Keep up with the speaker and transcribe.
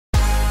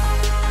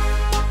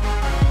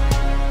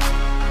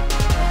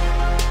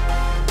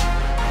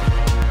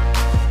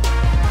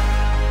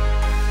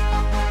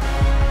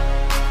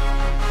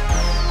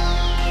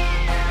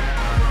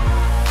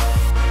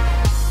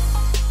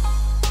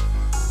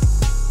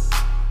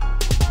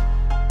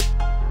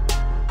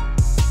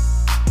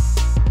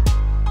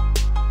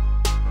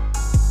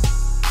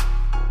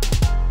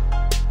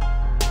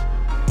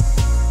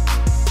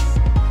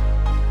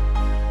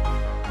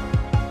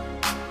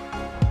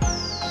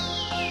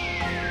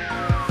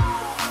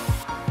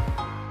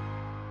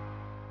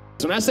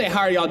So when I say, how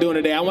are y'all doing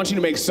today, I want you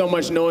to make so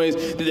much noise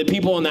that the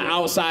people on the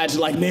outside are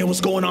like, man, what's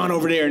going on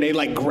over there? And they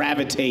like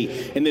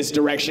gravitate in this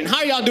direction. How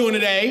are y'all doing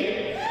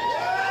today?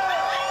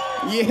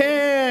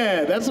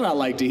 Yeah, that's what I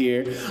like to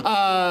hear.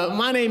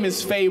 My name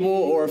is Fable,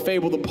 or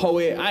Fable the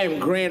Poet. I am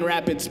Grand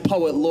Rapids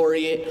Poet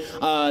Laureate.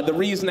 The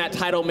reason that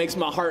title makes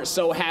my heart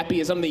so happy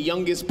is I'm the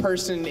youngest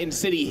person in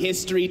city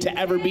history to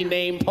ever be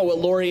named Poet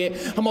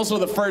Laureate. I'm also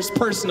the first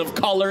person of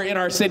color in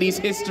our city's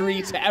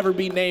history to ever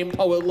be named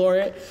Poet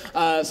Laureate.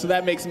 So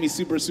that makes me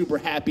super, super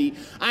happy.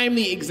 I am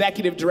the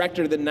executive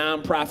director of the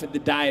nonprofit, The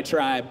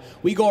Diatribe.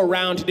 We go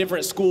around to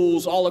different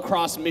schools all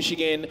across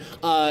Michigan,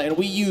 and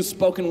we use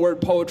spoken word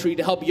poetry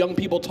to help young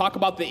people talk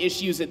about the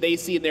issues that they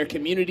see in their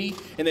community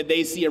and that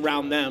they see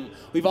around them.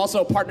 We've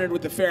also partnered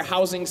with the Fair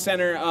Housing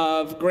Center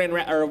of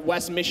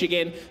West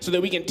Michigan so that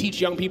we can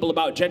teach young people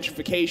about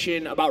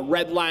gentrification, about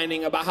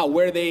redlining, about how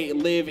where they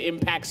live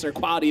impacts their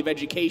quality of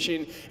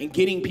education, and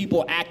getting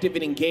people active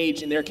and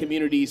engaged in their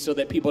communities so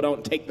that people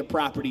don't take the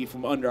property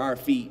from under our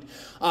feet.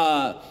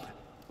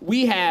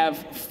 We have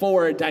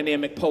 4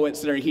 dynamic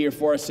poets that are here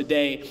for us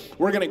today.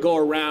 We're gonna go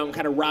around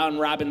kind of round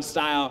robin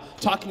style,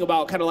 talking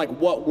about kind of like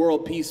what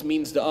world peace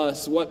means to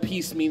us, what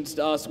peace means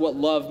to us, what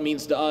love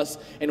means to us,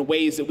 and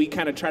ways that we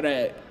kind of try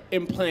to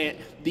implant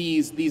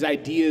these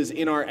ideas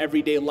in our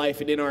everyday life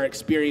and in our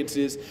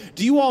experiences.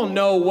 Do you all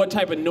know what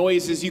type of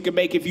noises you can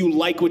make if you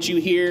like what you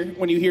hear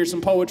when you hear some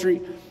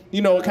poetry?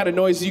 You know what kind of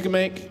noises you can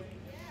make?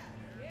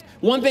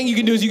 One thing you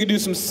can do is you can do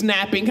some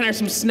snapping. Can I have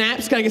some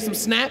snaps? Can I get some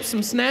snaps,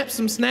 some snaps,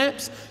 some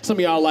snaps? Some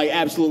of y'all like,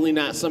 absolutely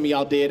not. Some of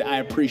y'all did. I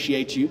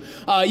appreciate you.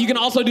 You can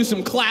also do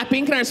some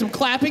clapping. Can I have some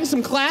clapping,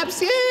 some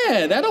claps?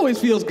 Yeah, that always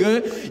feels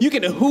good. You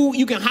can hoot,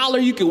 you can holler,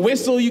 you can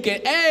whistle, you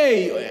can,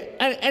 hey,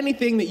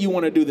 anything that you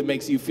want to do that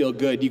makes you feel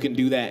good, you can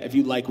do that if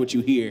you like what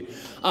you hear.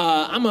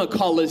 I'm going to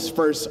call this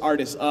first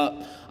artist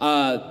up.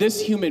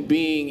 This human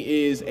being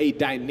is a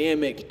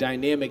dynamic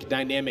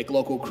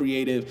local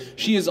creative.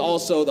 She is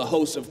also the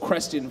host of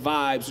Creston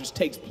Vibes, which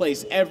takes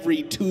place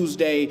every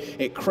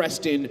Tuesday at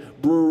Creston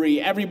Brewery.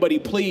 Everybody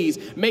please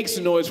make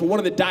some noise for one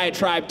of the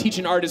Diatribe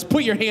teaching artists.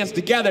 Put your hands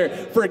together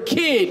for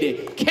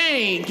Kid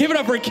Kane. Give it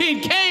up for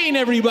Kid Kane,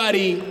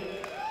 everybody.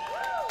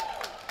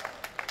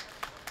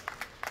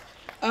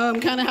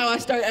 Kind of how I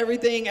start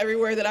everything,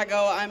 everywhere that I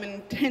go. I'm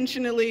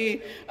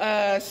intentionally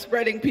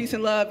spreading peace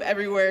and love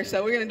everywhere.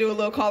 So we're going to do a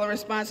little call and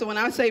response. So when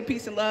I say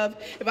peace and love,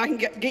 if I can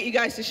get you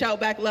guys to shout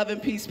back love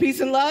and peace.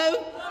 Peace and love.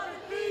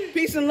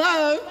 Peace and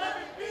love.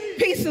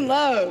 Peace and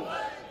love.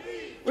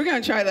 We're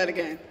going to try that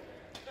again.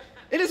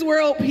 It is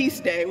World Peace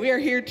Day. We are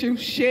here to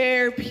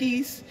share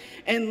peace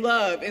and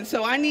love. And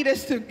so I need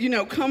us to,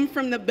 come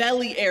from the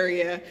belly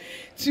area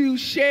to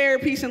share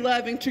peace and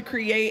love and to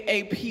create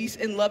a peace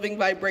and loving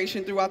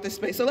vibration throughout this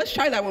space. So let's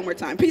try that one more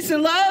time. Peace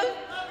and love.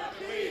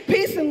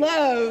 Peace and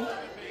love.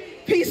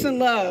 Peace and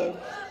love.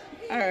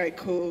 All right,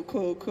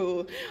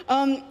 cool.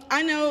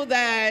 I know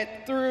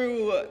that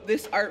through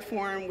this art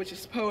form, which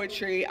is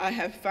poetry, I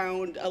have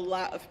found a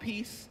lot of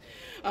peace.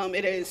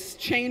 It has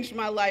changed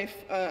my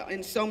life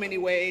in so many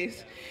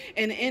ways.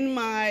 And in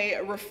my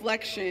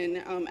reflection,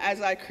 as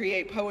I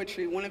create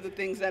poetry, one of the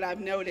things that I've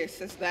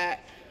noticed is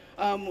that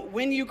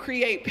when you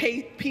create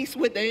peace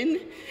within,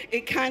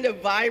 it kind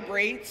of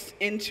vibrates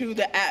into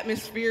the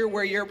atmosphere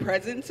where your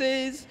presence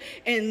is,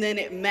 and then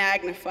it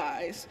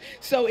magnifies.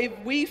 So if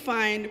we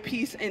find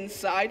peace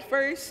inside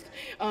first,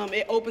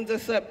 it opens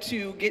us up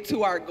to get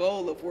to our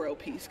goal of world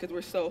peace, because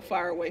we're so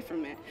far away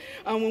from it.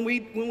 When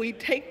we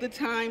take the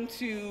time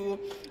to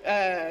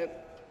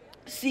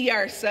see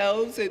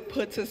ourselves, it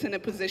puts us in a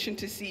position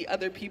to see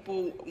other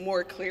people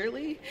more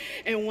clearly.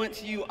 And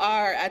once you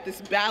are at this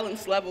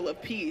balanced level of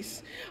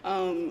peace,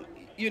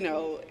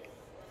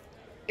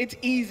 it's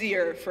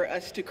easier for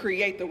us to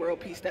create the world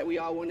peace that we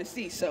all want to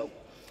see. So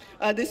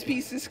this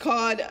piece is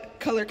called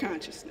Color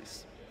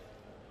Consciousness.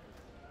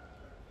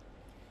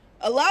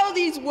 Allow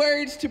these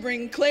words to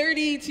bring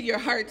clarity to your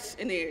hearts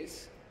and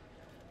ears.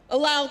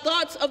 Allow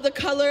thoughts of the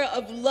color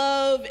of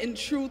love and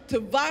truth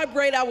to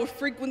vibrate our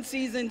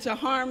frequencies into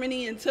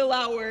harmony until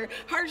our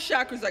heart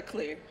chakras are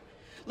clear.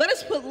 Let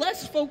us put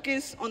less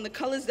focus on the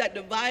colors that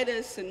divide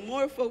us and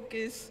more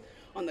focus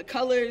on the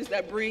colors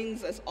that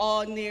brings us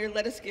all near.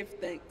 Let us give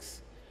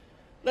thanks.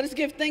 Let us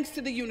give thanks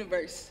to the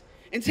universe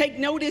and take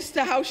notice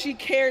to how she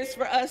cares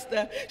for us,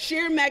 the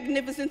sheer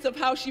magnificence of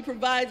how she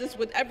provides us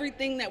with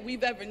everything that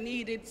we've ever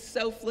needed,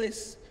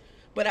 selfless.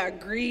 But our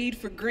greed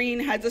for green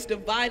has us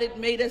divided,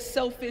 made us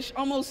selfish,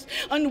 almost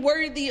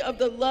unworthy of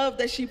the love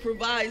that she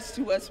provides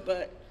to us,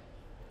 but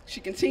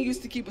she continues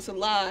to keep us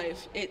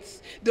alive.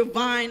 It's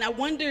divine. I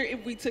wonder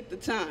if we took the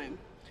time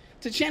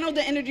to channel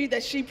the energy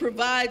that she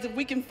provides, if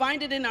we can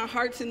find it in our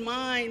hearts and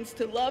minds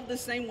to love the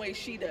same way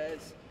she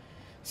does.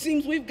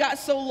 Seems we've got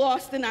so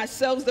lost in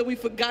ourselves that we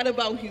forgot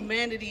about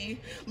humanity,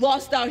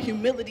 lost our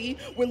humility.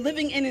 We're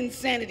living in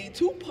insanity,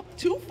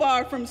 too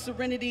far from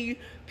serenity,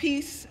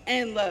 peace,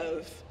 and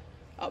love.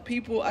 Our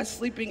people are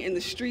sleeping in the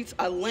streets.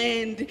 Our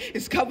land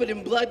is covered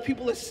in blood.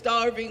 People are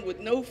starving with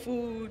no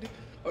food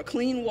or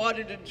clean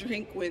water to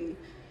drink when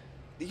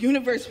The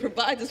universe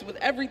provides us with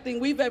everything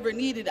we've ever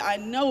needed. I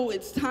know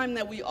it's time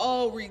that we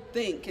all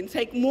rethink and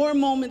take more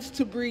moments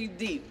to breathe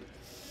deep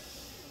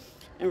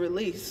and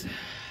release.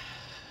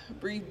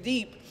 Breathe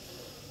deep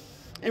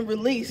and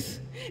release.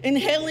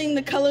 Inhaling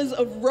the colors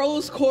of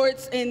rose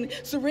quartz and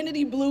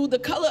serenity blue, the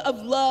color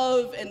of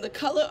love and the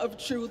color of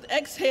truth.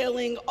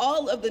 Exhaling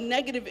all of the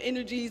negative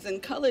energies and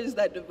colors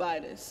that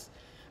divide us.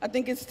 I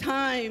think it's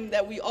time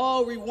that we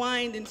all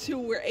rewind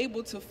until we're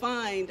able to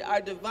find our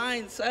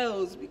divine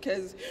selves,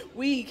 because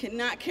we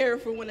cannot care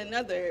for one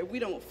another if we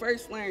don't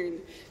first learn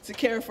to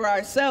care for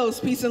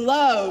ourselves. Peace and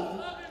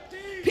love.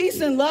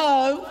 Peace and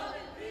love.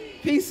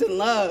 Peace and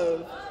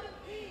love.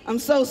 I'm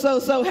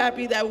so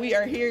happy that we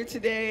are here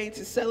today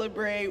to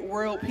celebrate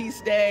World Peace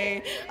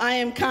Day. I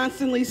am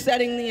constantly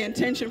setting the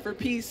intention for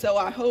peace, so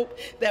I hope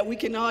that we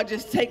can all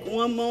just take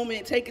one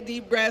moment, take a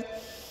deep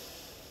breath,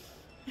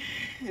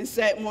 and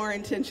set more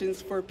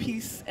intentions for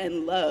peace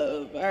and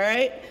love, all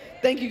right?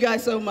 Thank you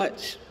guys so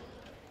much.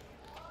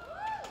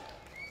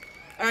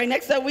 All right,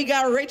 next up we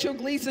got Rachel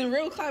Gleason.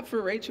 Real clap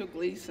for Rachel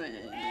Gleason.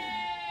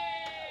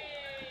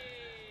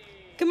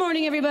 Good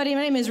morning, everybody.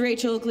 My name is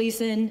Rachel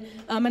Gleason.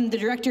 I'm the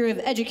Director of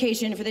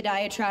Education for the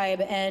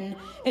Diatribe, and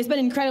it's been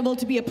incredible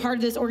to be a part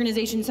of this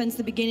organization since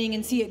the beginning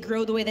and see it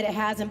grow the way that it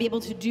has and be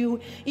able to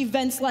do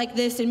events like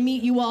this and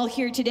meet you all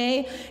here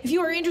today. If you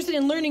are interested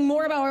in learning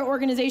more about our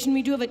organization,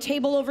 we do have a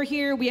table over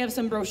here. We have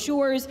some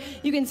brochures.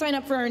 You can sign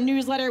up for our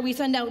newsletter. We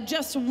send out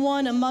just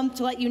one a month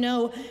to let you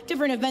know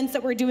different events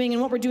that we're doing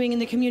and what we're doing in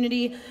the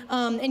community,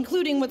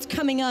 including what's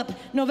coming up.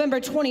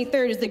 November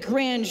 23rd is the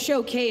Grand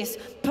Showcase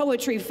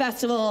Poetry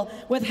Festival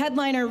with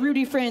headliner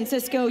Rudy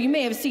Francisco. You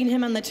may have seen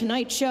him on The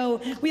Tonight Show.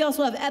 We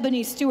also have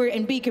Ebony Stewart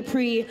and B.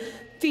 Capri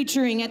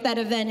featuring at that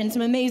event, and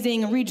some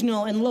amazing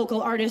regional and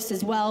local artists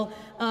as well.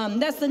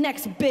 That's the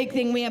next big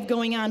thing we have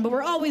going on, but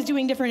we're always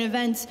doing different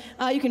events.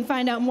 You can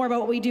find out more about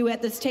what we do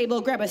at this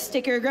table. Grab a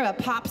sticker, grab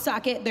a pop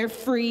socket, they're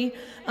free.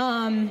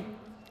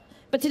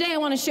 But today I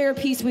want to share a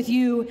piece with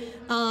you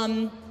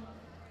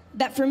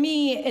that for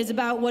me is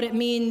about what it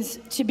means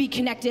to be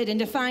connected and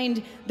to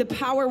find the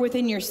power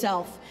within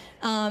yourself.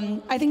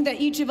 I think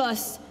that each of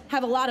us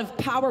have a lot of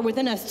power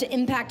within us to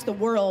impact the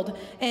world,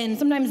 and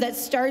sometimes that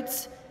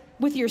starts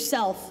with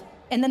yourself,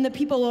 and then the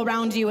people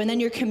around you, and then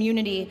your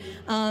community.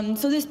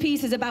 So this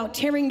piece is about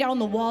tearing down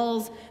the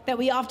walls that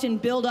we often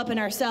build up in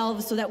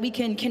ourselves so that we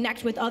can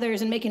connect with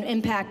others and make an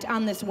impact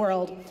on this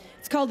world.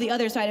 It's called The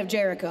Other Side of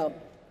Jericho.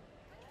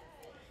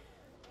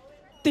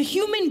 The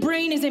human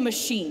brain is a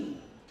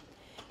machine,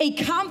 a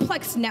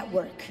complex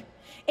network,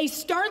 a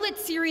starlit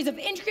series of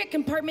intricate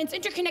compartments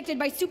interconnected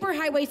by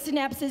superhighway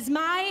synapses,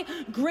 my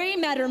gray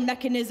matter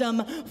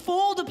mechanism,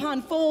 fold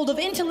upon fold of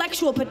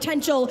intellectual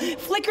potential,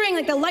 flickering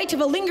like the light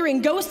of a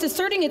lingering ghost,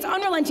 asserting its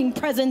unrelenting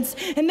presence.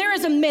 And there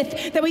is a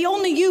myth that we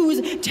only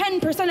use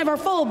 10% of our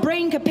full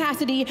brain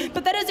capacity,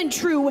 but that isn't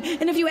true.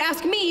 And if you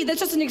ask me, that's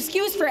just an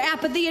excuse for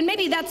apathy, and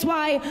maybe that's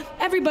why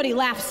everybody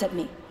laughs at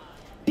me.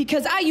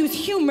 Because I use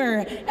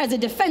humor as a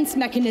defense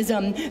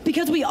mechanism,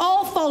 because we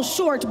all fall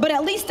short, but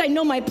at least I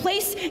know my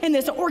place in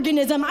this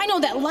organism. I know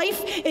that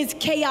life is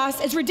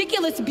chaos, is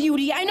ridiculous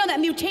beauty. I know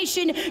that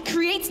mutation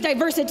creates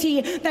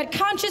diversity, that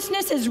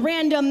consciousness is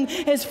random,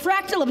 is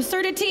fractal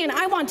absurdity, and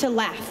I want to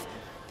laugh.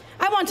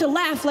 I want to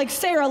laugh like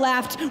Sarah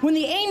laughed when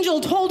the angel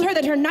told her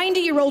that her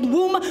 90-year-old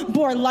womb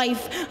bore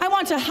life. I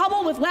want to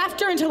howl with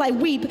laughter until I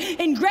weep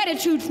in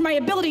gratitude for my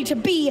ability to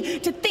be,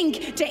 to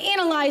think, to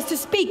analyze, to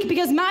speak,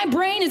 because my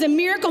brain is a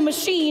miracle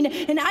machine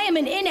and I am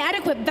an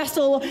inadequate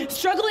vessel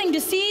struggling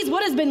to seize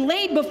what has been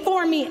laid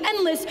before me,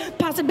 endless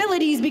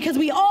possibilities, because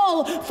we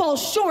all fall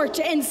short,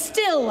 and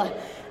still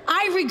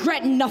I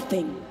regret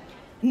nothing.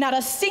 Not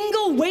a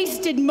single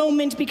wasted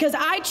moment, because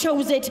I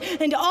chose it,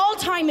 and all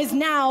time is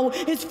now,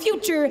 is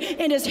future,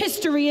 and is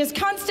history, is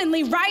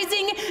constantly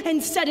rising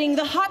and setting.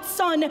 The hot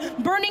sun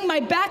burning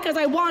my back as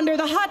I wander,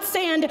 the hot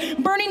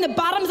sand burning the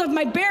bottoms of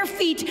my bare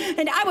feet,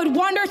 and I would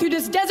wander through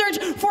this desert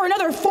for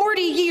another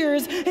 40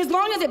 years, as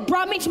long as it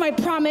brought me to my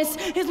promise,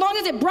 as long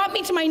as it brought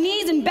me to my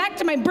knees and back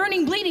to my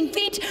burning, bleeding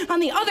feet on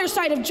the other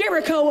side of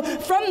Jericho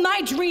from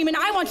my dream. And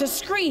I want to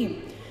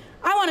scream.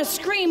 I want to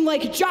scream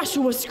like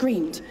Joshua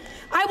screamed.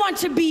 I want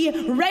to be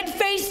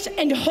red-faced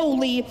and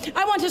holy.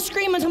 I want to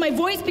scream until my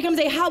voice becomes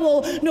a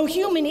howl no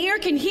human ear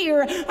can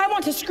hear. I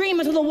want to scream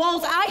until the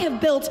walls I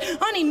have built,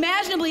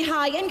 unimaginably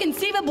high,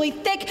 inconceivably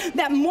thick,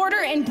 that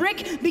mortar and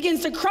brick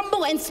begins to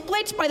crumble and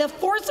split by the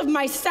force of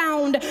my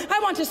sound. I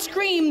want to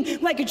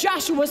scream like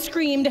Joshua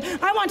screamed.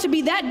 I want to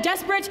be that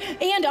desperate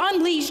and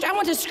unleashed. I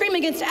want to scream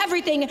against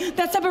everything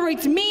that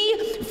separates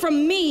me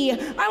from me.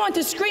 I want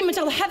to scream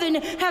until heaven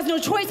has no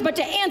choice but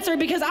to answer,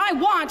 because I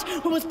want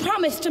what was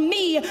promised to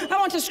me. I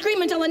want to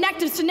scream until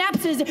inactive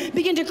synapses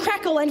begin to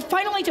crackle and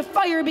finally to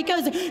fire,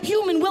 because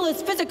human will is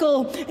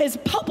physical, is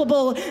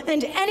palpable,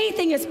 and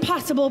anything is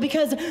possible,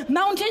 because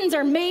mountains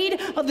are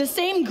made of the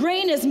same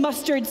grain as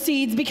mustard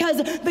seeds, because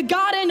the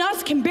God in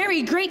us can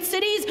bury great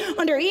cities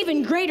under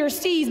even greater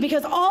seas,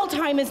 because all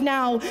time is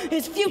now,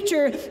 is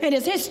future, and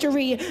is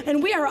history,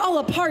 and we are all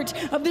a part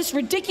of this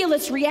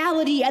ridiculous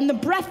reality, and the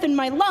breath in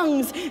my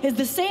lungs is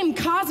the same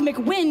cosmic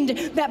wind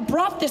that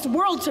brought this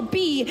world to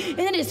be, and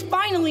it is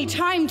finally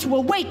time to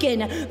awaken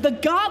the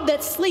God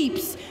that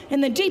sleeps in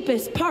the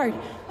deepest part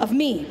of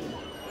me.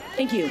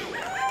 Thank you.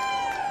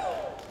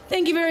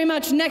 Thank you very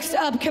much. Next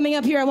up, coming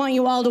up here, I want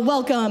you all to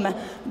welcome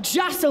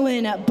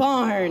Jocelyn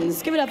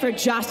Barnes. Give it up for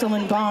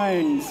Jocelyn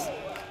Barnes.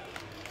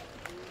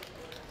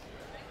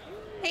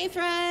 Hey,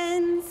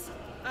 friends.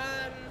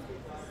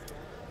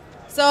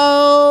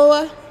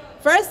 So,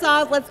 first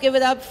off, let's give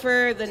it up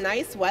for the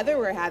nice weather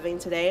we're having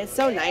today. It's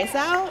so nice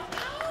out.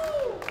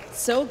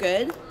 So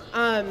good.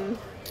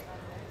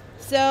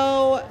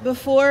 So,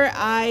 before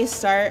I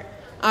start,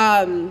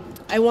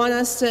 I want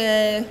us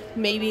to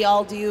maybe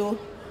all do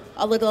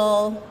a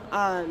little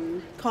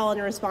call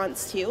and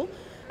response too.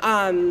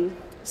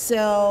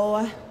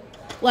 So,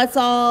 let's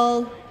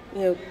all,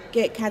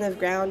 get kind of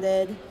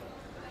grounded,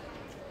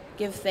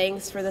 give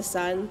thanks for the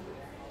sun,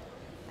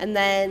 and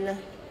then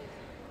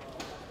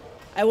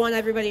I want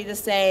everybody to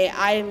say,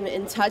 I'm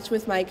in touch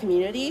with my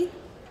community.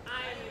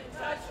 I'm in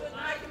touch with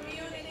my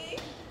community.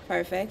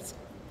 Perfect.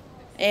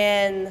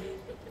 And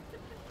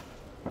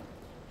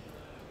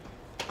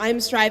I'm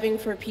striving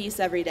for peace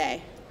every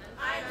day.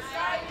 I'm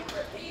striving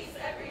for peace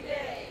every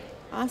day.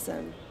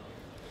 Awesome.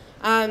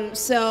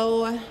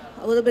 So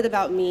a little bit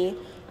about me.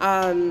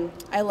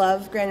 I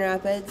love Grand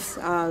Rapids.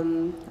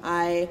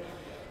 I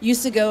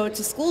used to go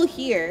to school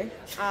here,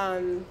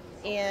 and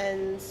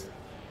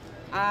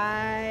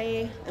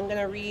I am going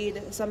to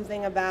read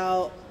something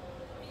about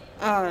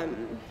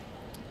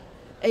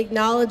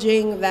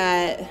acknowledging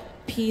that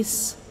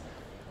peace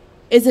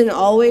isn't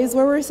always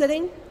where we're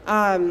sitting.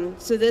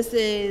 So this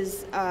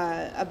is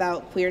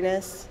about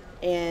queerness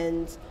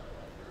and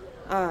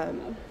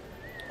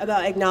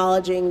about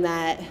acknowledging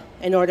that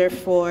in order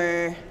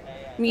for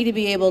me to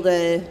be able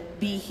to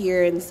be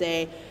here and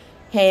say,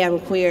 hey, I'm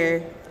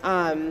queer,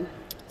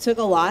 took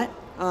a lot,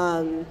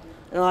 and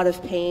a lot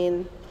of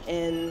pain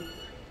and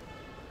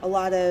a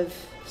lot of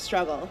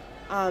struggle.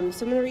 So I'm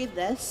going to read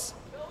this.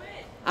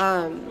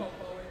 Yeah.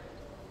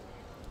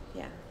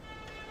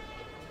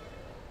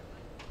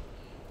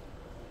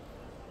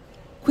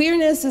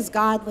 Queerness is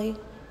godly.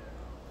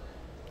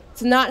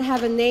 To not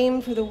have a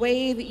name for the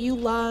way that you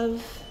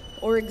love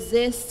or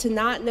exist, to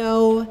not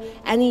know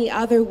any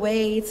other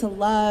way to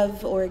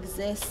love or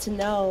exist, to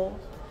know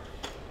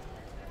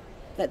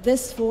that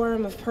this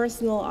form of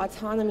personal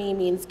autonomy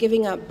means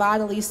giving up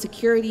bodily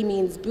security,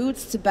 means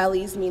boots to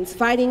bellies, means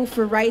fighting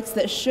for rights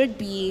that should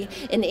be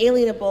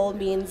inalienable,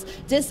 means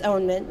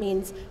disownment,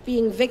 means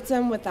being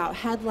victim without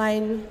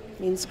headline,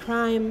 means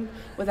crime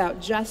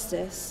without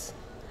justice.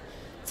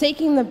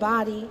 Taking the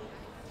body,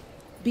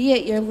 be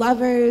it your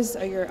lover's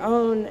or your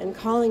own, and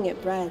calling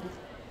it bread,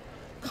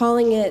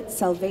 calling it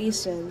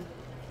salvation.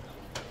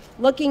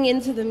 Looking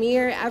into the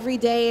mirror every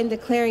day and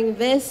declaring,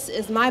 this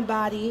is my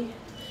body,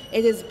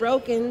 it is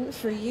broken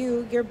for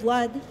you, your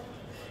blood,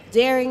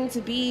 daring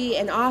to be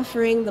and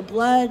offering the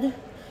blood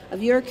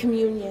of your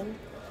communion,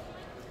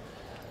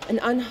 an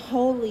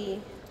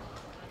unholy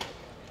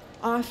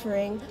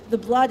offering, the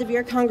blood of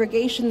your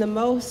congregation, the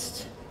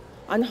most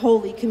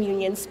unholy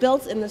communion,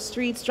 spilt in the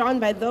streets, drawn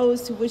by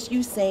those who wish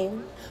you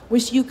sane,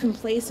 wish you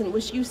complacent,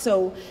 wish you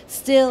so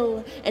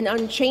still and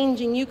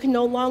unchanging you can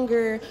no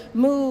longer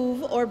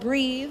move or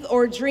breathe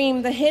or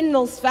dream. The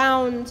hymnals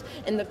found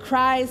in the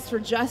cries for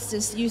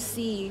justice you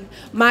see.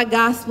 My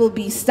gospel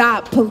be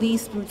stop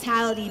police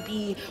brutality,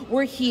 be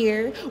we're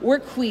here, we're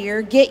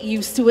queer, get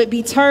used to it,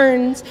 be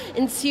turned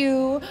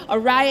into a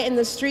riot in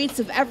the streets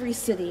of every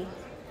city.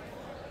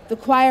 The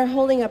choir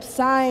holding up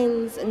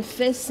signs and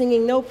fists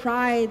singing no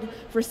pride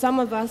for some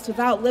of us,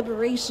 without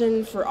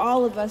liberation for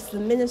all of us. The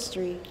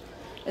ministry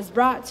is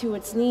brought to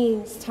its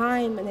knees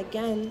time and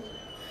again,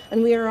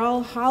 and we are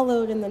all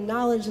hallowed in the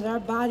knowledge that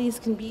our bodies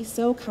can be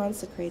so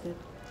consecrated.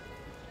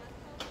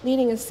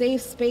 Needing a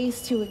safe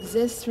space to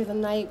exist for the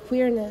night,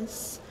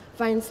 queerness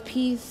finds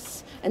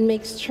peace and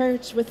makes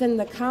church within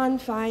the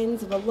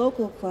confines of a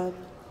local club,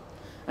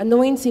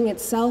 anointing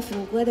itself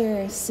in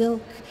glitter,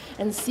 silk,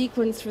 and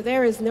sequins, for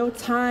there is no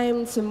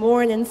time to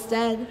mourn.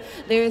 Instead,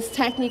 there is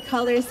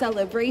technicolor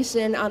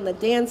celebration on the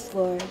dance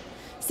floor,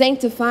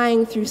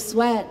 sanctifying through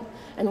sweat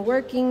and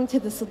working to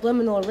the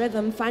subliminal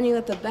rhythm, finding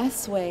that the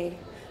best way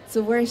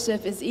to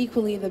worship is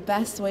equally the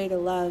best way to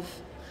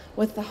love,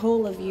 with the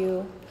whole of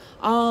you,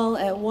 all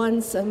at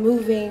once, a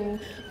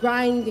moving,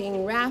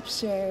 grinding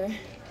rapture.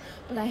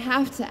 But I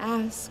have to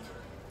ask,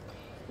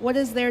 what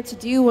is there to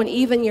do when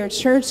even your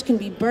church can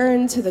be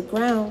burned to the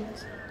ground?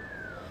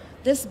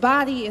 This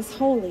body is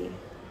holy.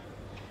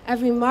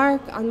 Every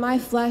mark on my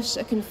flesh,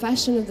 a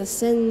confession of the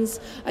sins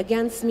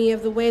against me,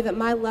 of the way that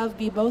my love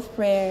be both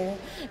prayer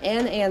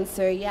and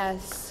answer.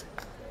 Yes,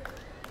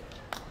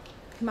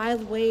 My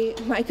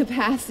weight, my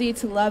capacity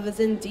to love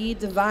is indeed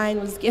divine,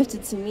 was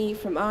gifted to me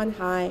from on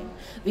high.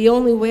 The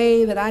only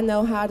way that I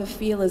know how to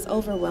feel is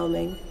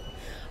overwhelming.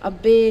 A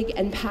big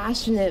and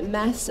passionate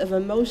mess of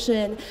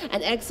emotion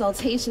and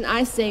exaltation.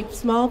 I say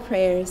small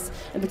prayers,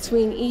 and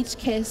between each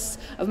kiss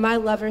of my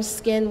lover's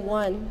skin,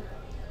 one.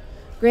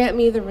 Grant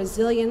me the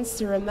resilience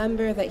to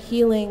remember that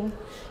healing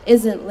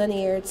isn't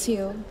linear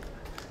too.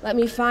 Let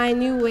me find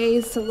new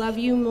ways to love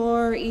you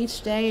more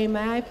each day.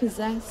 May I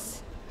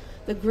possess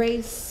the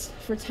grace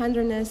for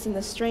tenderness and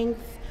the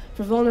strength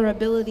for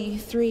vulnerability.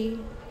 3,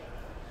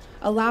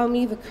 allow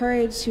me the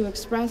courage to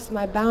express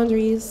my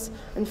boundaries.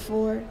 And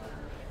 4,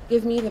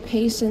 give me the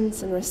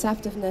patience and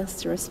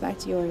receptiveness to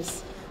respect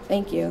yours.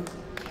 Thank you.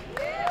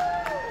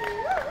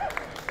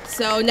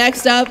 So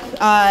next up,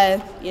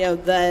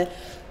 the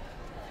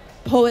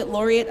Poet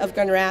Laureate of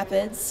Grand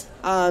Rapids,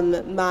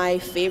 my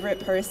favorite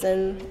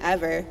person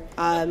ever,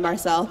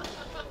 Marcel,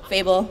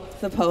 Fable,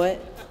 the poet.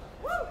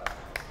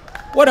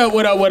 What up,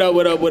 what up, what up,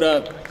 what up, what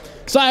up?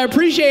 So I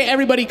appreciate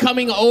everybody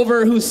coming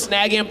over who's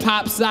snagging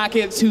pop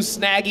sockets, who's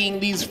snagging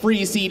these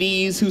free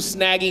CDs, who's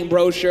snagging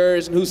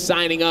brochures, and who's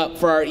signing up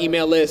for our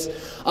email list.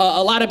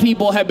 A lot of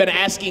people have been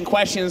asking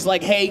questions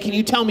like, hey, can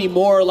you tell me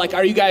more? Like,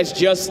 are you guys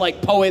just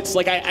like poets?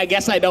 Like, I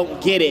guess I don't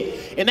get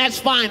it. And that's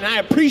fine, and I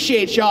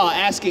appreciate y'all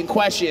asking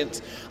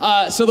questions.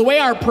 So the way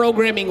our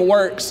programming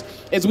works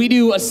is we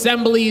do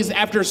assemblies,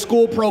 after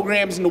school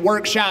programs, and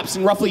workshops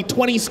in roughly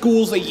 20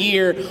 schools a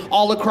year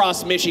all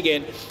across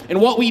Michigan. And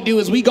what we do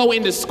is we go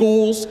into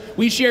schools,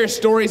 we share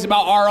stories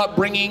about our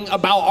upbringing,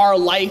 about our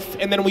life,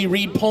 and then we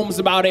read poems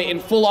about it in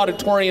full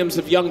auditoriums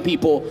of young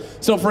people.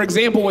 So for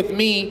example, with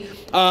me,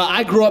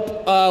 I grew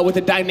up with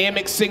a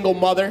dynamic single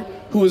mother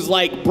who was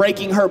like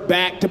breaking her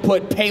back to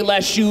put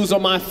Payless shoes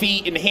on my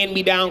feet and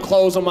hand-me-down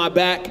clothes on my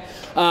back.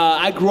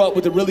 I grew up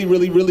with a really,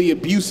 really, really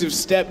abusive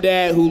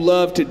stepdad who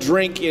loved to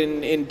drink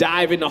and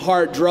dive into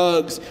hard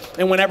drugs.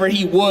 And whenever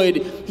he would,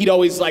 he'd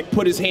always like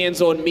put his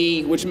hands on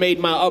me, which made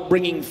my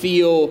upbringing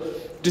feel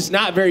just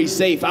not very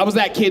safe. I was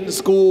that kid in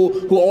school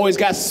who always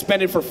got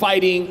suspended for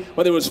fighting,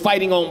 whether it was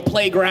fighting on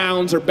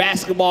playgrounds or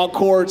basketball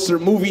courts or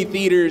movie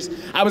theaters.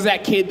 I was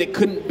that kid that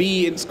couldn't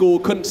be in school,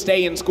 couldn't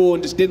stay in school,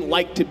 and just didn't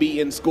like to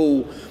be in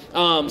school.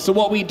 So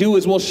what we do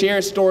is we'll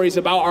share stories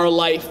about our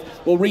life,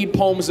 we'll read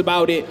poems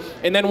about it,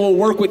 and then we'll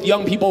work with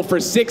young people for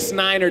 6,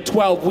 9, or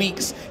 12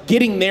 weeks,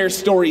 getting their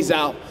stories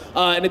out.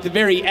 And at the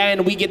very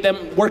end, we get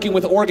them working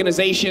with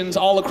organizations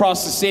all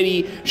across the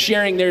city,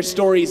 sharing their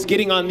stories.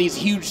 Getting on these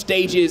huge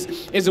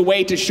stages is a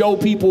way to show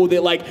people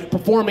that like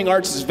performing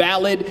arts is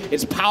valid,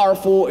 it's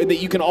powerful, and that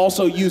you can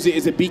also use it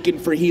as a beacon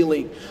for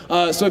healing.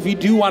 So if you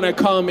do want to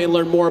come and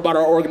learn more about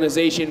our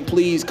organization,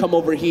 please come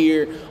over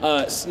here,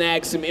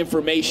 snag some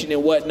information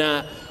and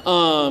whatnot.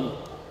 I'm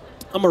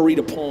gonna read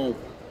a poem.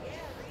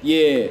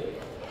 Yeah.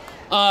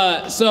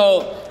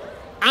 So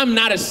I'm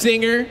not a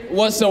singer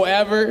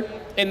whatsoever.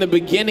 And the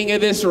beginning of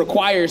this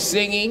requires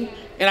singing,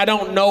 and I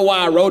don't know why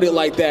I wrote it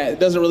like that. It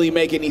doesn't really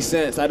make any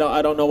sense. I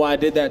don't know why I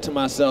did that to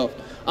myself.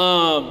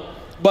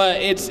 But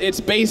it's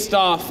based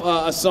off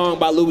a song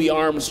by Louis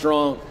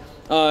Armstrong,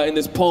 and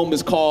this poem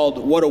is called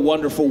 "What a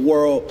Wonderful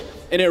World."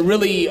 And it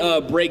really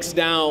breaks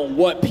down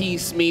what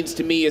peace means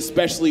to me,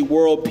 especially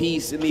world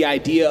peace and the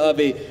idea of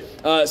it.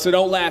 So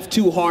don't laugh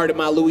too hard at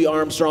my Louis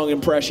Armstrong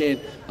impression.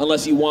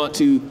 Unless you want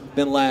to,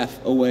 then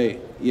laugh away.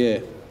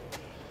 Yeah.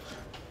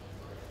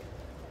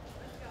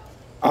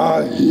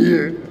 I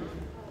hear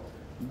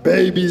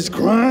babies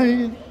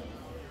crying.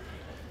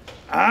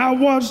 I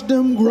watch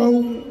them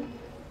grow.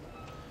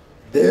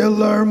 They'll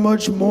learn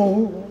much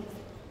more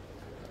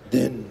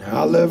than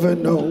I'll ever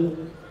know.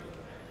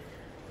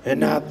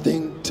 And I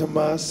think to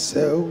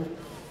myself,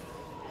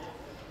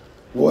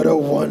 what a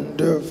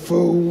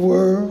wonderful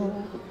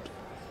world.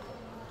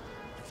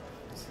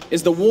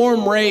 As the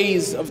warm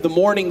rays of the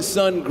morning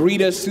sun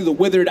greet us through the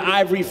withered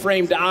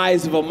ivory-framed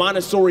eyes of a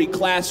Montessori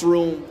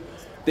classroom,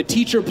 the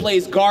teacher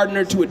plays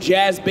gardener to a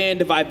jazz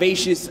band of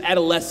vivacious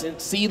adolescent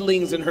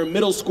seedlings in her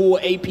middle school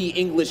AP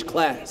English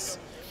class.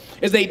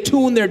 As they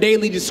tune their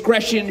daily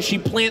discretion, she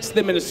plants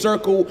them in a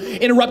circle,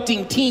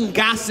 interrupting teen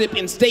gossip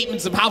and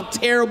statements of how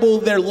terrible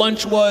their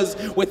lunch was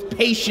with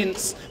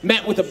patience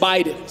met with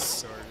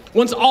abidance.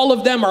 Once all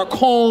of them are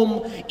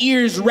calm,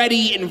 ears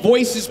ready, and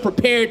voices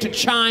prepared to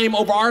chime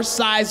over our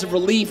sighs of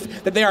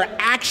relief that they are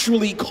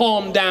actually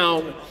calmed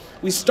down,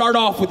 we start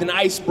off with an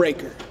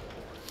icebreaker.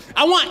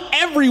 I want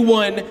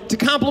everyone to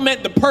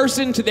compliment the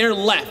person to their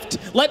left.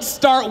 Let's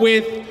start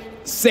with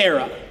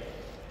Sarah.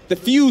 The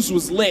fuse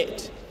was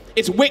lit.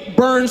 Its wick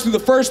burns through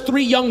the first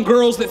 3 young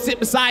girls that sit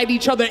beside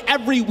each other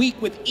every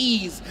week with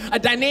ease. A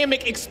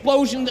dynamic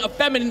explosion of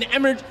feminine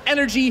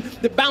energy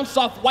that bounces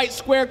off white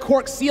square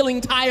cork ceiling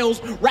tiles,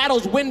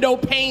 rattles window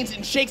panes,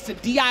 and shakes the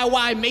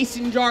DIY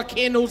mason jar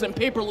candles and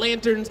paper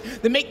lanterns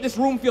that make this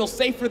room feel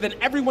safer than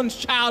everyone's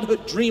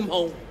childhood dream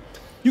home.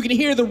 You can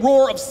hear the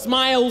roar of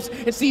smiles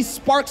and see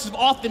sparks of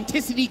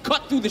authenticity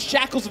cut through the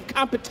shackles of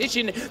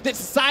competition that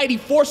society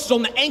forces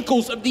on the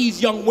ankles of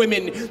these young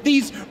women.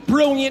 These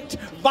brilliant,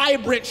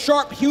 vibrant,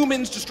 sharp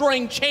humans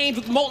destroying chains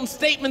with molten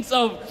statements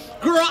of,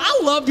 girl,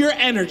 I love your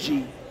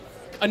energy.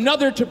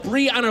 Another to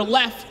Bree on her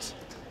left,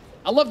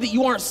 I love that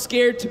you aren't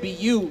scared to be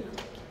you.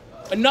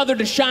 Another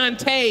to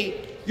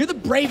Shantae, you're the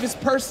bravest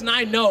person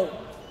I know.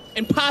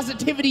 And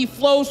positivity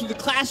flows through the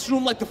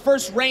classroom like the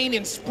first rain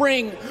in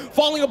spring,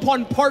 falling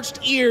upon parched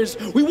ears.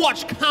 We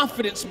watch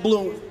confidence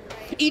bloom.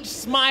 Each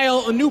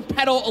smile, a new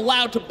petal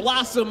allowed to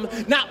blossom,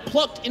 not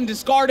plucked and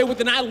discarded with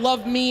an I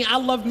love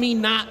me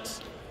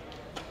not.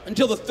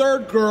 Until the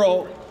third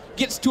girl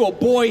gets to a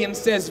boy and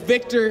says,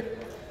 Victor,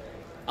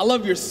 I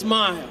love your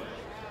smile.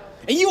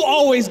 And you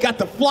always got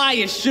the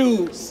flyest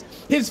shoes.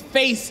 His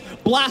face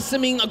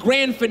blossoming, a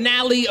grand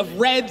finale of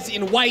reds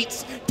and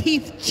whites,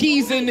 teeth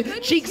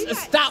cheesing, cheeks a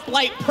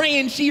stoplight,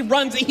 praying she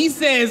runs it. He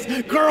says,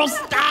 girl,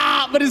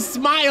 stop, but his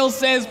smile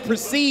says,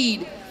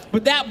 proceed.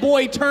 But that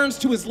boy turns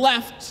to his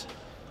left,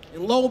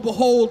 and lo and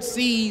behold,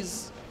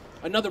 sees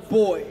another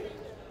boy.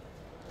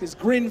 His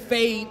grin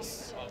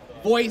fades,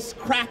 voice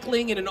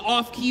crackling in an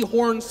off-key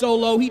horn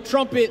solo. He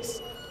trumpets,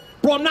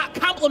 bro, I'm not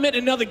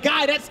complimenting another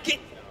guy, that's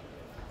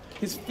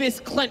His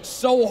fist clenched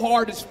so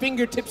hard, his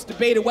fingertips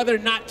debated whether or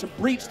not to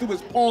breach through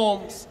his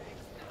palms.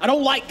 I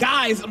don't like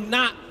guys, I'm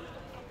not.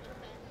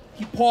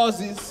 He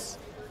pauses,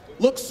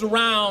 looks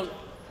around,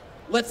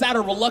 lets out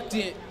a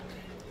reluctant,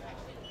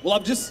 well,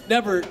 I've just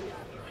never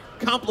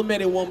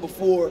complimented one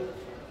before.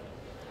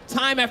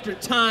 Time after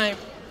time,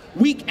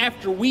 week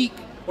after week,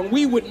 when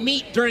we would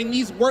meet during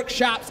these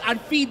workshops,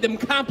 I'd feed them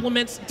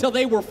compliments until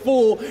they were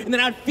full, and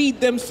then I'd feed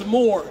them some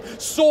more.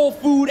 Soul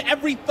food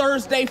every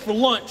Thursday for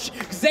lunch.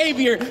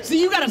 Xavier, see,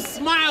 you got a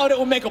smile that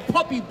will make a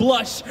puppy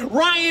blush.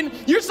 Ryan,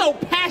 you're so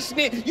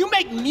passionate. You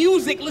make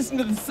music, listen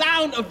to the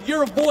sound of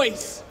your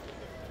voice.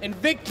 And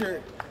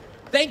Victor,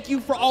 thank you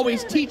for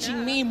always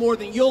teaching me more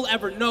than you'll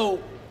ever know.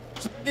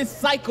 So this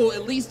cycle,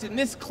 at least in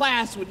this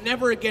class, would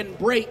never again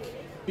break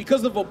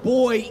because of a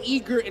boy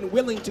eager and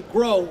willing to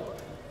grow,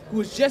 who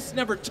was just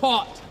never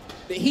taught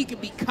that he could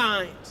be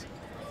kind,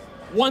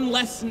 one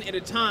lesson at a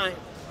time.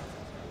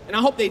 And I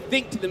hope they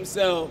think to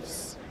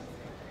themselves,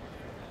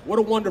 what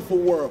a wonderful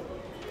world.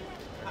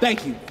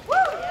 Thank you.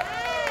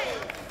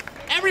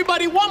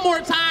 Everybody, one more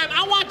time,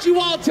 I want you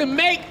all to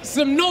make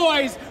some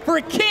noise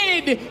for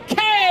Kid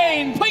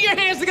Kane. Put your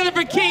hands together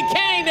for Kid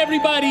Kane,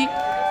 everybody.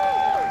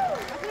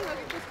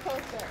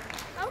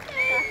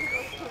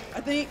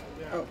 I think,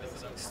 oh,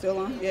 still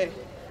on? Yeah.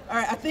 All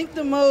right, I think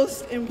the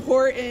most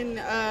important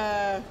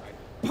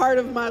part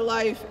of my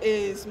life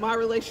is my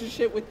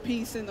relationship with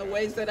peace and the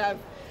ways that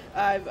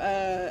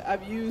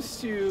I've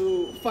used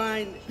to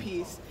find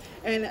peace.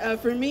 And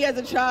for me as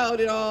a child,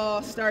 it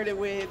all started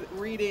with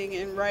reading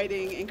and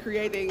writing and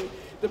creating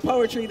the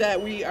poetry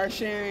that we are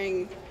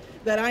sharing,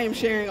 that I am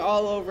sharing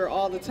all over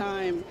all the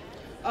time.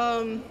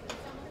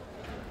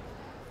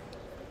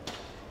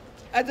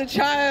 As a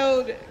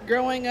child,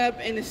 growing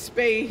up in a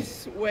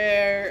space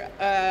where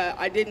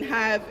I didn't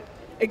have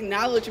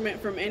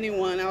acknowledgement from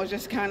anyone, I was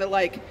just kind of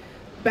like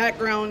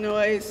background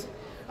noise.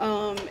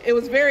 It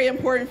was very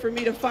important for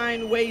me to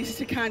find ways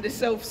to kind of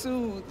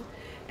self-soothe.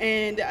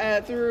 And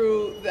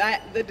through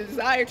that, the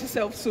desire to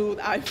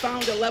self-soothe, I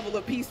found a level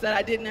of peace that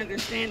I didn't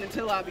understand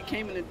until I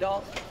became an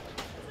adult.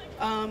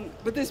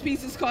 But this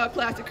piece is called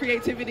Classic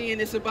Creativity,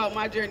 and it's about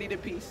my journey to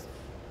peace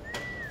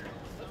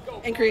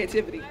and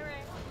creativity.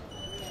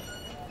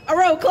 I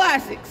wrote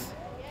classics.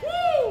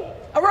 Woo!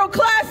 I wrote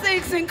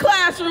classics in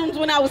classrooms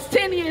when I was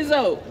 10 years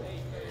old.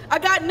 I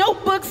got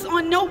notebooks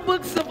on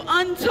notebooks of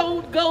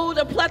untold gold,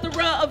 a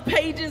plethora of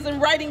pages and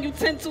writing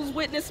utensils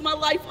witnessed my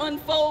life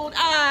unfold.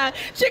 I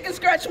chicken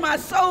scratched my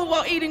soul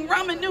while eating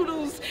ramen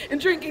noodles and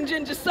drinking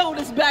ginger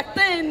sodas. Back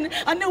then,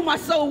 I knew my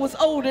soul was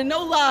older,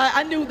 no lie,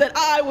 I knew that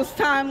I was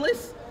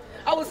timeless.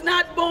 I was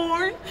not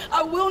born,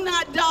 I will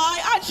not die.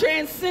 I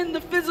transcend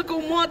the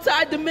physical,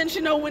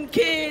 multi-dimensional. When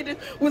kid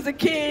was a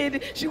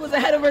kid, she was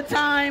ahead of her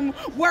time.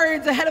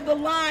 Words ahead of the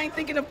line,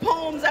 thinking of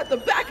poems at the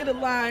back of the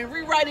line,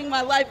 rewriting my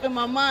life in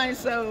my mind.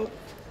 So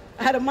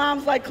I had a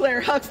mom's like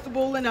Claire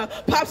Huxtable and a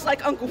pops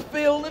like Uncle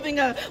Phil, living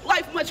a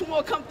life much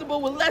more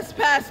comfortable with less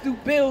pass-through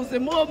bills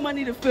and more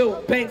money to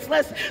fill banks,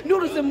 less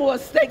noodles and more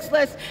steaks,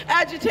 less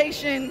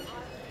agitation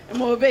and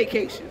more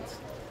vacations.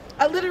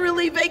 I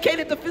literally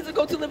vacated the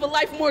physical to live a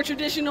life more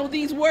traditional.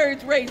 These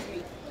words raised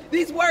me.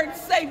 These words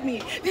saved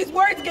me. These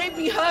words gave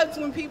me hugs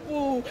when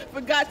people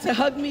forgot to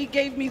hug me,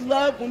 gave me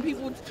love when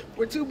people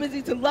were too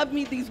busy to love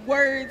me. These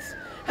words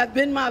have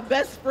been my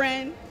best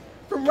friend.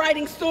 From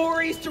writing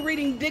stories to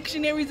reading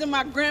dictionaries in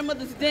my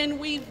grandmother's den,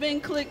 we've been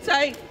click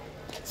tight.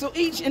 So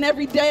each and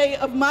every day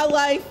of my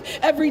life,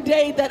 every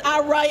day that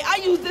I write,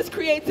 I use this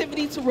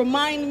creativity to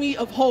remind me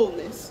of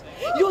wholeness.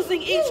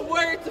 Using each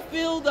word to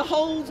fill the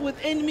holes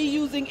within me,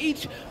 using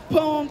each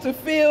poem to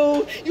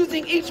feel,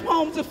 using each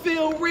poem to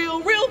feel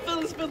real. Real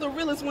feelings feel the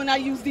realest when I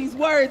use these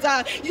words.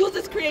 I use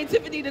this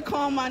creativity to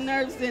calm my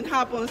nerves, then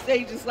hop on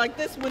stages like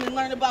this one and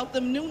learn about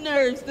them new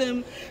nerves,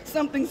 them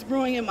something's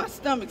brewing in my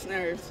stomach's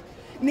nerves.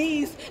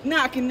 Knees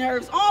knocking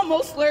nerves,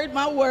 almost slurred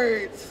my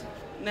words.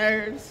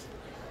 Nerves.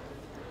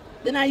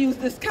 Then I use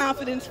this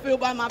confidence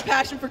fueled by my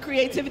passion for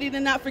creativity to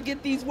not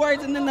forget these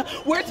words, and then the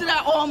words that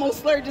I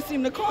almost slurred just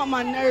seem to calm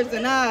my nerves,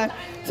 and I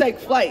take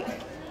flight.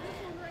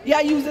 Yeah,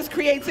 I use this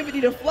creativity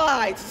to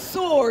fly, to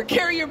soar,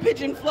 carry your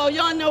pigeon flow.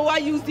 Y'all know I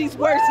use these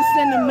words to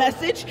send a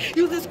message.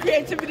 Use this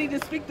creativity to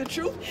speak the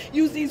truth.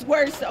 Use these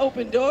words to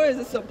open doors.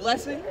 It's a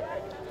blessing.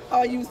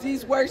 I use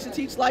these words to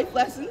teach life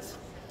lessons.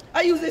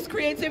 I use this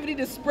creativity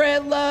to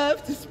spread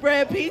love, to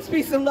spread peace,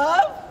 peace and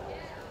love.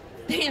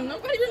 Damn,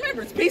 nobody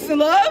remembers. Peace and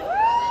love.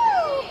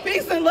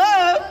 Peace and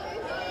love.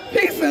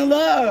 Peace and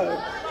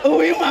love.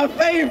 Oh, you're my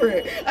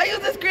favorite. I use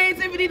this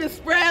creativity to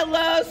spread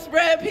love,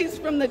 spread peace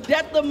from the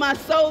depth of my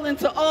soul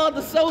into all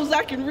the souls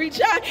I can reach.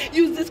 I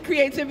use this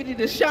creativity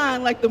to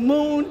shine like the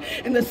moon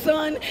and the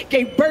sun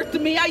gave birth to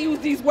me. I use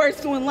these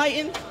words to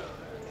enlighten.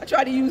 I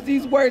try to use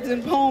these words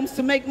in poems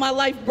to make my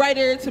life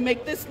brighter, to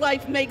make this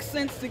life make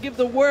sense, to give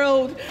the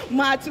world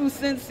my 2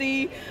 cents.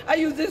 See, I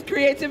use this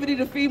creativity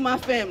to feed my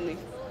family.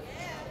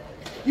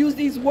 Use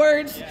these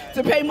words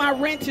to pay my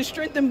rent, to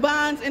strengthen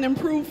bonds and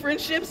improve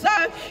friendships.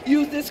 I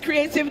use this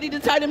creativity to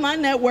tighten my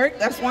network.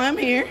 That's why I'm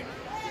here.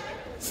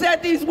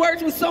 Said these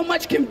words with so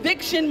much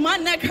conviction, my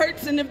neck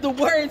hurts, and if the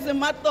words and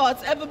my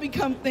thoughts ever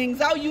become things,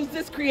 I'll use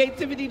this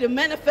creativity to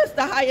manifest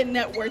a higher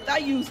net worth. I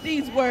use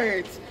these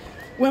words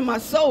when my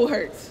soul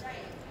hurts.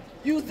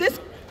 Use this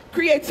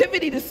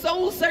creativity to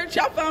soul search.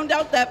 I found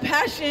out that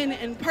passion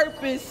and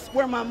purpose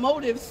were my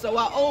motives, so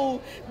I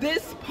owe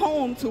this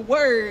poem to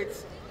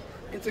words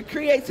and to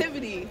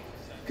creativity,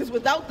 because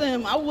without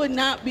them, I would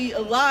not be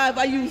alive.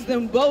 I use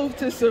them both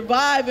to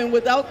survive, and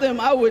without them,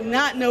 I would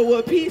not know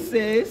what peace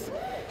is.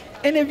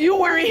 And if you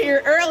weren't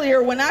here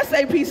earlier, when I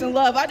say peace and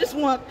love, I just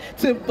want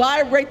to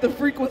vibrate the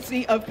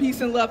frequency of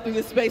peace and love through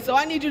this space. So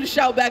I need you to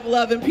shout back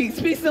love and peace.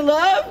 Peace and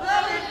love.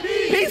 Love and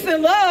peace. Peace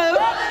and love.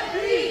 Love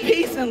and peace.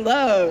 Peace and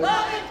love.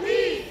 Love and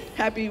peace.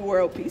 Happy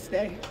World Peace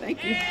Day.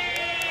 Thank you.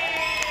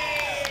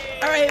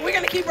 All right, we're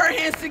gonna keep our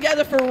hands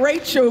together for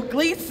Rachel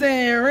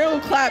Gleason.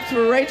 Real claps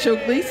for Rachel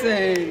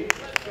Gleason.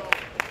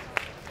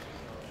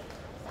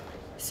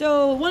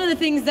 So one of the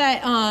things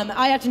that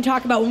I often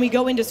talk about when we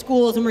go into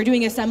schools and we're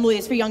doing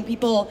assemblies for young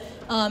people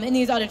in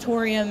these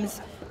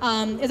auditoriums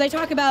is I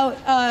talk about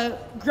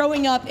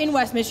growing up in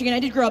West Michigan. I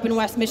did grow up in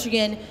West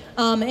Michigan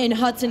in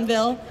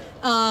Hudsonville.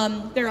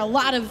 There are a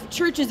lot of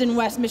churches in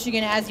West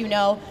Michigan, as you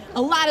know.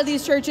 A lot of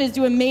these churches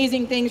do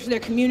amazing things for their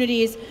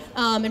communities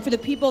and for the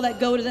people that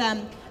go to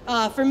them.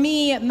 For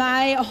me,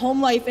 my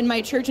home life in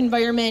my church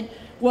environment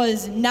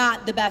was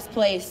not the best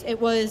place. It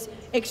was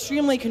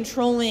extremely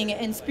controlling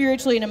and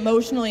spiritually and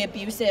emotionally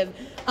abusive.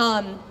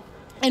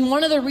 And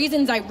one of the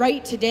reasons I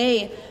write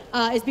today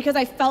is because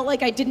I felt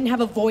like I didn't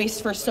have a voice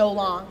for so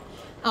long.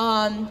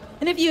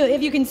 And if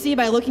you can see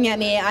by looking at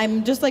me,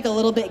 I'm just like a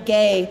little bit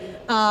gay.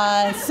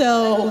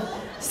 So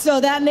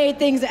that made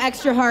things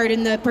extra hard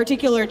in the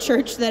particular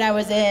church that I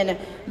was in.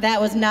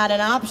 That was not an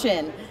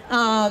option.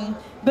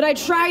 But I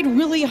tried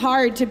really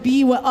hard to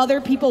be what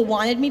other people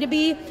wanted me to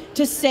be,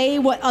 to say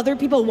what other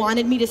people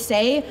wanted me to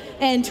say,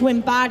 and to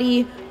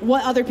embody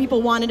what other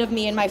people wanted of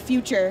me in my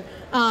future.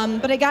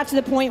 But I got to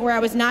the point where I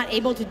was not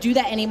able to do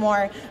that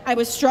anymore. I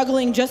was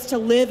struggling just to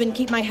live and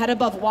keep my head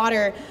above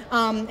water,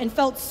 and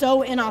felt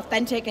so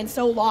inauthentic and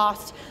so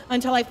lost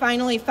until I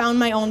finally found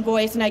my own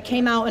voice, and I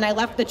came out and I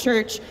left the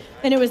church.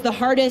 And it was the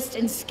hardest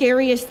and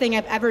scariest thing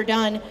I've ever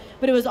done,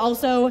 but it was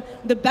also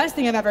the best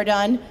thing I've ever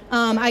done.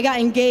 I got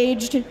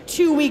engaged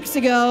 2 weeks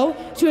ago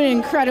to an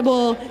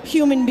incredible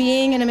human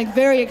being, and I'm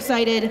very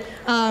excited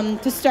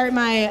to start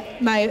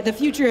the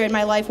future in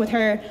my life with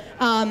her.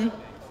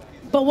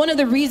 But one of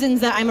the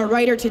reasons that I'm a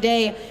writer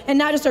today, and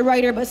not just a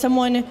writer, but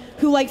someone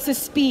who likes to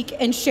speak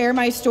and share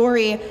my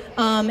story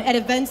at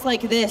events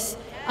like this,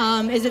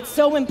 is it's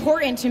so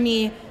important to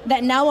me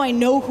that now I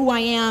know who I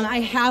am, I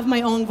have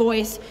my own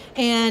voice,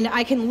 and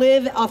I can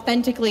live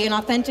authentically and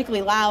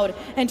authentically loud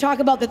and talk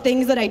about the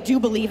things that I do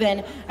believe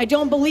in. I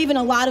don't believe in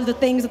a lot of the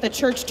things that the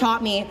church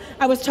taught me.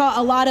 I was taught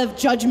a lot of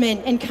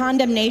judgment and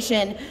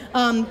condemnation,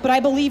 but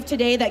I believe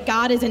today that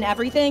God is in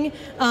everything,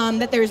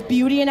 that there's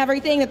beauty in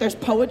everything, that there's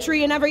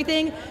poetry in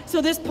everything.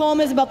 So this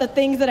poem is about the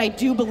things that I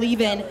do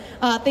believe in,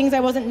 things I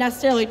wasn't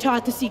necessarily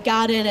taught to see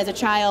God in as a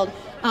child,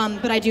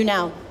 but I do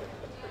now.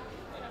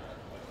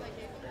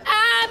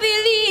 I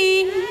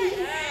believe,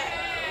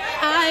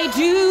 I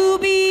do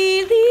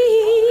believe,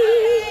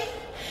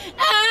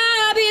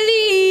 I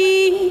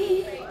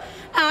believe,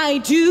 I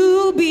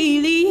do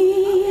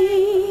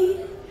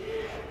believe.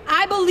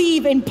 I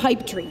believe in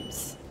pipe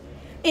dreams,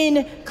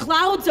 in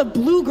clouds of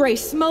blue-gray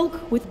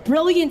smoke with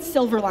brilliant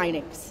silver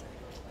linings.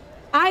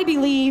 I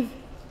believe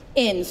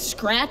in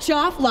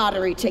scratch-off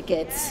lottery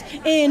tickets,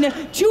 in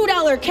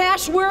 $2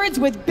 cash words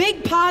with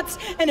big pots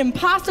and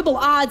impossible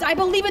odds. I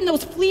believe in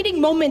those fleeting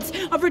moments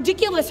of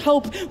ridiculous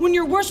hope when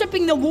you're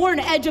worshiping the worn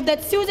edge of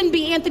that Susan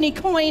B. Anthony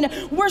coin,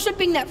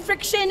 worshiping that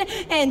friction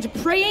and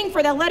praying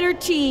for the letter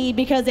T,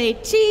 because a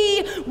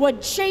T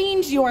would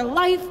change your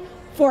life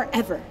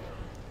forever.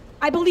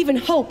 I believe in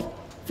hope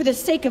for the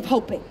sake of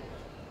hoping.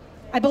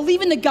 I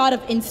believe in the God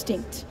of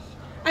instinct.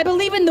 I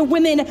believe in the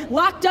women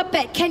locked up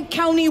at Kent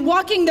County,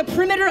 walking the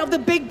perimeter of the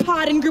big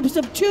pot in groups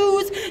of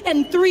 2s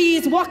and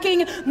 3s,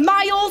 walking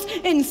miles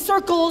in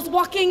circles,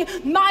 walking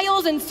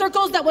miles in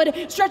circles that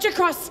would stretch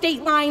across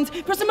state lines,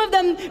 for some of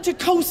them to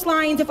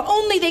coastlines, if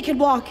only they could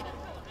walk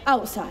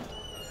outside.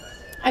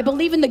 I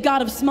believe in the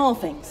God of small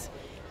things,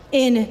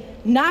 in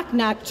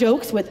knock-knock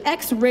jokes with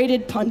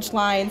X-rated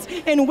punchlines,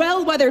 in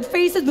well-weathered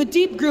faces with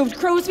deep-grooved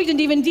crow's feet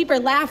and even deeper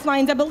laugh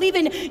lines. I believe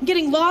in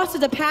getting lost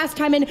as a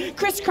pastime and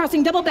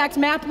crisscrossing double-backed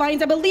map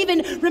lines. I believe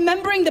in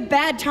remembering the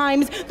bad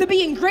times, the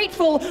being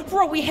grateful for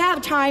what we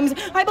have times.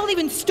 I believe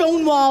in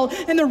Stonewall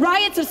and the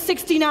riots of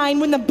 '69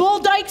 when the bull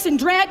dykes and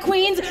drag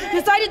queens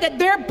decided that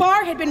their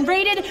bar had been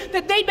raided,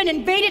 that they'd been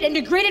invaded and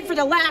degraded for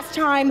the last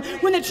time,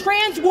 when the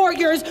trans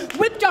warriors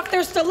whipped off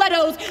their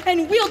stilettos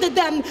and wielded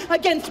them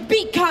against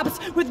beat cops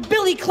with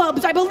billy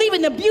clubs. I believe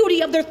in the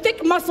beauty of their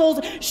thick muscles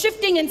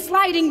shifting and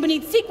sliding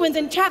beneath sequins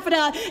and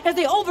taffeta as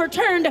they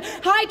overturned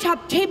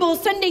high-top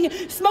tables, sending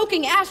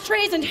smoking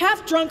ashtrays and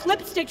half-drunk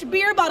lipstick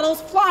beer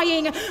bottles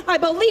flying. I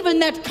believe in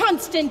that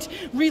constant,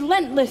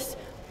 relentless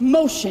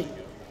motion,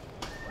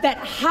 that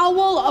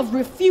howl of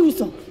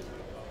refusal.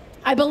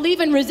 I believe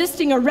in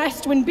resisting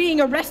arrest when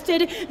being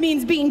arrested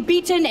means being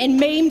beaten and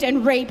maimed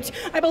and raped.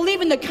 I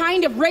believe in the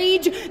kind of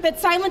rage that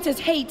silences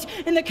hate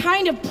and the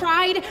kind of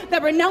pride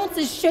that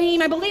renounces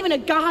shame. I believe in a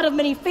God of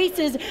many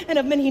faces and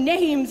of many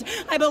names.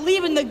 I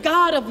believe in the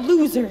God of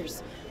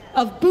losers,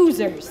 of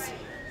boozers,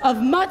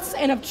 of mutts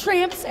and of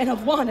tramps and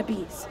of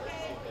wannabes.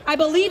 I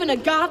believe in a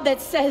God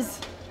that says,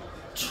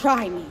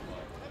 try me.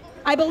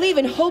 I believe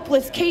in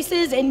hopeless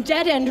cases and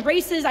dead-end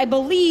races. I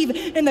believe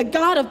in the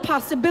God of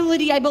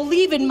possibility. I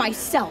believe in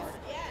myself.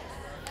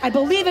 I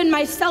believe in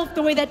myself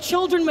the way that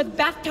children with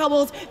bath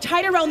towels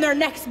tied around their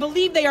necks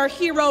believe they are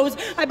heroes.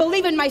 I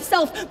believe in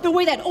myself the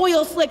way that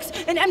oil slicks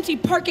and empty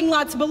parking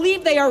lots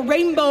believe they are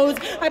rainbows.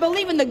 I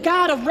believe in the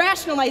God of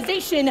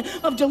rationalization,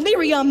 of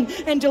delirium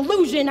and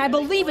delusion. I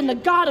believe in the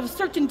God of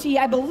certainty.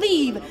 I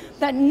believe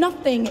that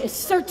nothing is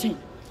certain.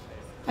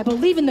 I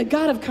believe in the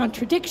God of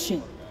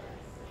contradiction.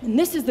 And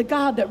this is the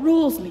God that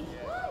rules me.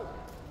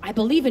 I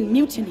believe in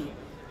mutiny,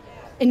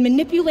 in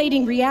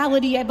manipulating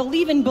reality. I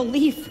believe in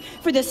belief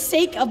for the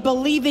sake of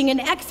believing,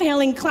 and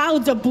exhaling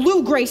clouds of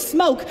blue-gray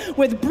smoke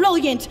with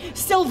brilliant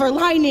silver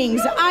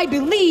linings. I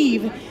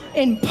believe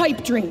in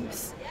pipe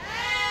dreams.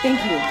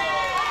 Thank you.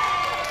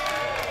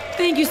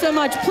 Thank you so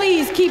much.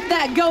 Please keep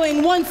that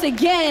going once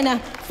again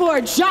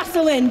for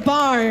Jocelyn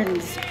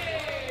Barnes.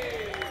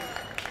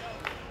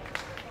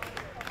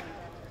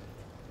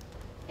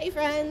 Hey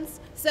friends.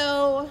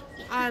 So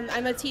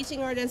I'm a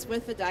teaching artist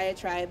with the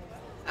Diatribe,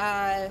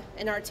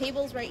 and our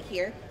table's right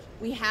here.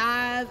 We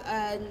have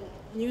a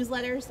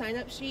newsletter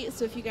sign-up sheet,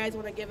 so if you guys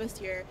want to give us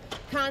your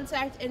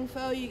contact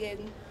info, you can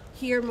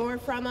hear more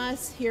from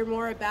us, hear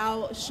more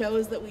about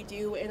shows that we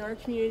do in our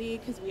community,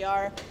 because we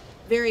are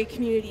very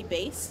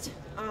community-based.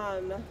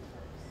 And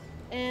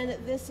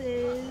this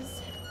is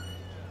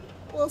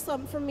a little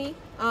something from me.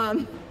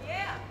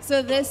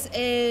 So this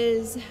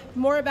is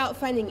more about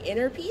finding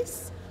inner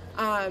peace.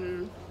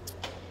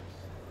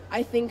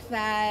 I think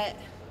that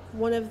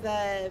one of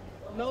the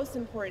most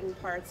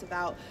important parts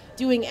about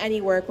doing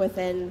any work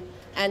within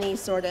any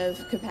sort of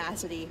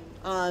capacity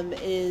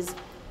is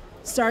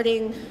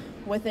starting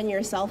within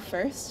yourself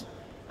first.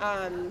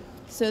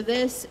 So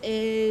this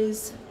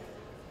is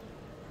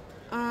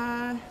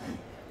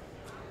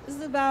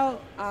about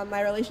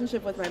my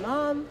relationship with my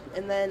mom,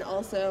 and then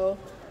also,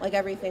 like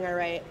everything I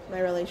write,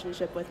 my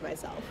relationship with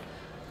myself.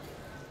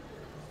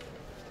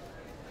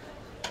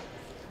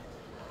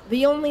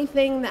 The only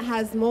thing that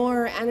has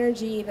more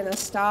energy than a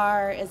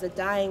star is a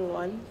dying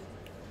one.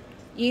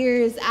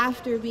 Years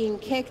after being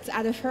kicked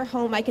out of her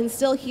home, I can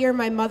still hear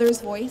my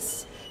mother's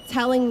voice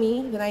telling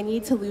me that I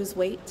need to lose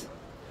weight,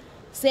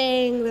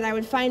 saying that I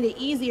would find it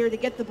easier to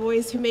get the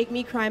boys who make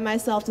me cry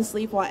myself to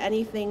sleep want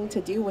anything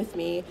to do with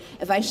me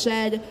if I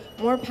shed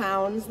more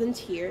pounds than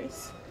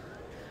tears.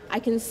 I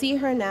can see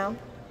her now,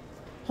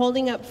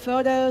 holding up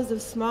photos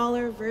of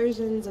smaller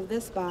versions of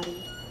this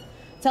body,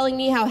 telling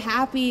me how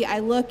happy I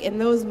look in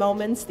those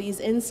moments, these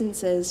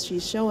instances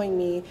she's showing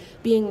me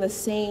being the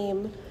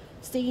same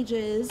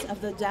stages of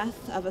the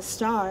death of a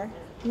star,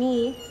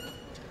 me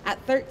at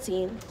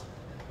 13,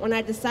 when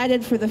I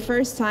decided for the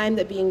first time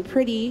that being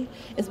pretty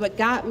is what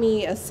got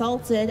me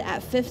assaulted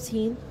at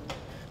 15,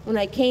 when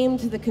I came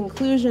to the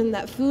conclusion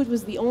that food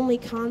was the only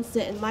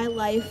constant in my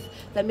life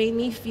that made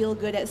me feel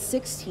good at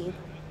 16,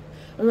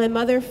 When my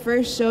mother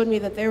first showed me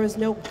that there was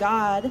no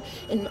God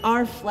in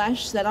our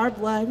flesh, that our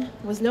blood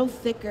was no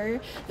thicker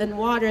than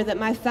water, that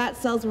my fat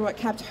cells were what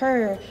kept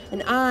her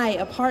and I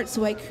apart,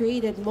 so I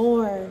created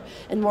more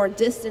and more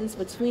distance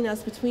between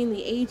us, between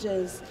the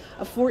ages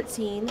of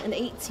 14 and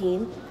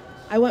 18.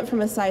 I went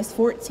from a size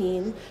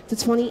 14 to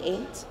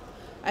 28.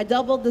 I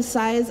doubled the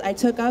size I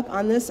took up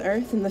on this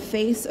earth in the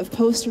face of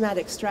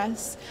post-traumatic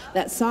stress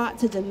that sought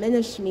to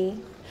diminish me.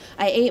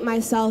 I ate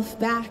myself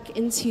back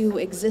into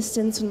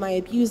existence when my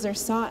abuser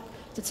sought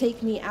to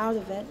take me out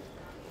of it.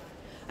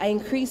 I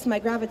increased my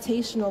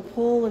gravitational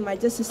pull when my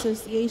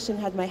disassociation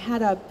had my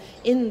head up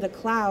in the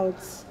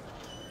clouds.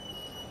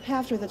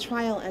 After the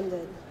trial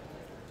ended,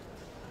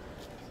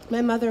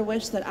 my mother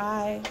wished that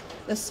I,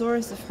 the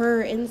source of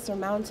her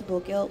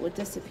insurmountable guilt, would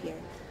disappear.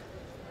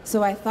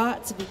 So I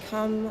thought to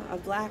become a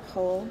black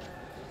hole,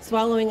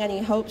 swallowing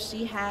any hope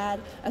she had,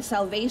 a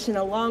salvation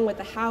along with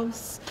the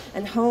house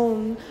and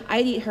home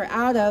I'd eat her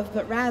out of,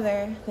 but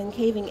rather than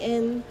caving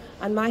in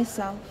on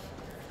myself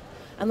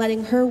and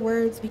letting her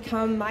words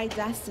become my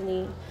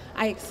destiny,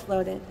 I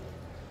exploded.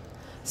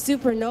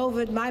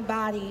 Supernovaed my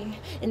body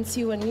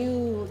into a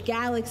new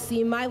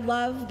galaxy, my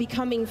love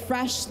becoming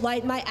fresh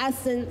light, my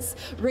essence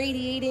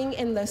radiating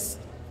in the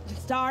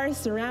stars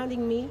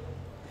surrounding me.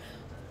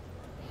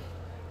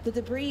 The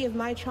debris of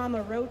my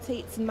trauma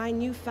rotates in my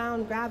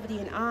newfound gravity,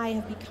 and I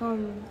have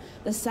become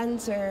the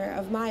center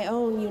of my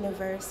own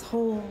universe,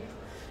 whole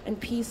and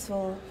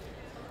peaceful,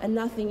 and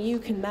nothing you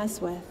can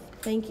mess with.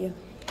 Thank you.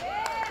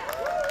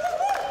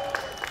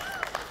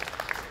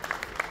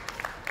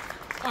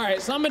 All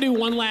right, so I'm gonna do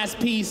one last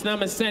piece and I'm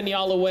gonna send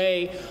y'all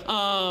away.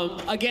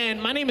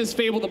 Again, my name is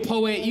Fable the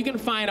Poet. You can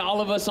find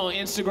all of us on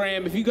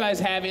Instagram. If you guys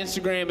have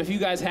Instagram, if you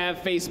guys have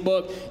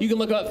Facebook, you can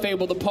look up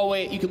Fable the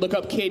Poet. You can look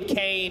up Kid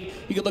Kane.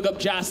 You can look up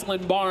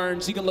Jocelyn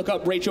Barnes. You can look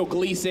up Rachel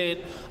Gleason.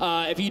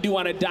 If you do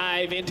wanna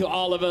dive into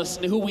all of us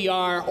and who we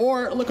are,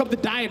 or look up the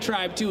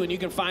Diatribe too, and you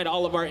can find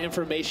all of our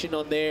information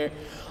on there.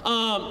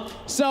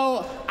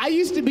 So I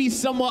used to be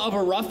somewhat of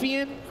a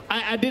ruffian.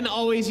 I didn't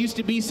always used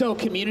to be so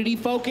community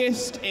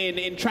focused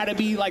and try to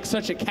be like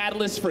such a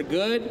catalyst for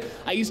good.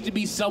 I used to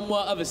be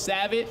somewhat of a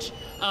savage.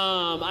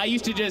 I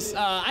used to just,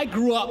 I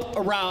grew up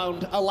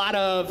around a lot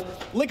of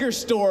liquor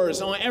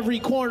stores on every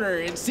corner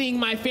and seeing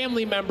my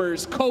family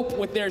members cope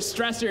with their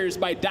stressors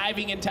by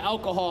diving into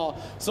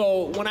alcohol.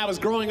 So when I was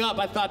growing up,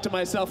 I thought to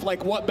myself,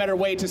 like, what better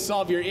way to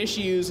solve your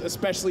issues,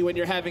 especially when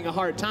you're having a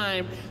hard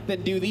time,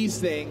 than do these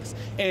things?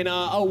 And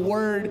a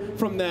word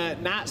from the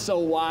not so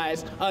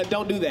wise,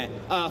 don't do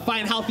that.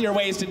 Find healthier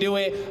ways to do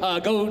it.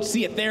 Go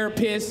see a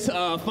therapist,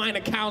 find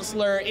a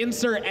counselor,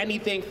 insert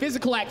anything.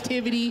 Physical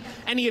activity,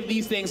 any of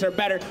these things are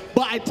better.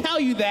 But I tell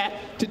you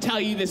that to tell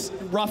you this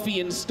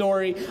ruffian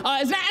story.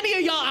 Is there any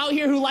of y'all out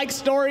here who like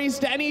stories?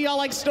 Do any of y'all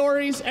like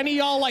stories? Any of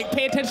y'all like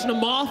pay attention to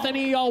Moth?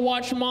 Any of y'all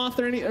watch Moth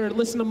or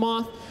listen to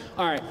Moth?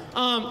 All right.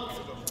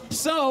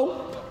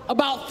 So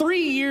about 3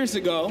 years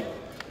ago,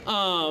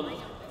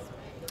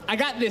 I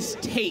got this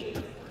tape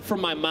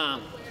from my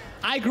mom.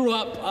 I grew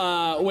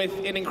up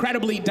with an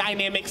incredibly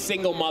dynamic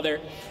single mother,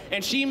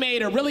 and she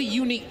made a really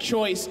unique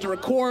choice to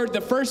record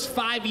the first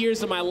 5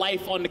 years of my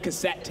life on the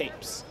cassette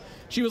tapes.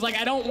 She was like,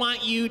 I don't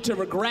want you to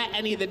regret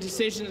any of the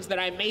decisions that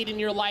I made in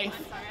your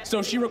life.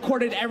 So she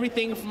recorded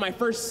everything from my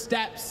first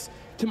steps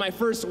to my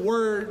first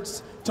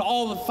words to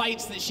all the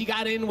fights that she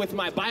got in with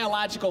my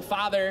biological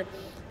father.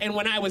 And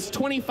when I was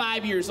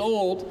 25 years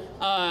old,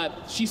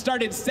 she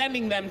started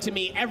sending them to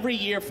me every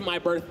year for my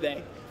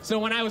birthday. So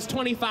when I was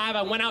 25,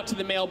 I went out to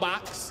the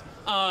mailbox,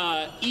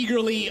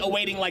 eagerly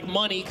awaiting like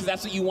money, because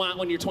that's what you want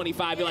when you're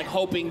 25. You're like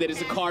hoping that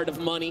it's a card of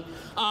money.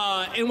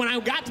 And when I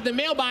got to the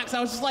mailbox, I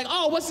was just like,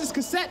 oh, what's this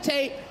cassette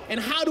tape and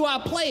how do I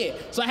play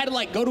it? So I had to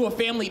like go to a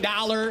Family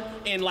Dollar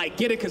and like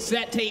get a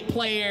cassette tape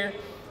player.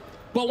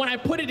 But when I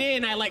put it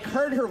in, I like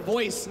heard her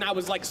voice and I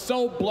was like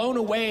so blown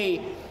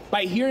away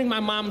by hearing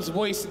my mom's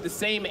voice at the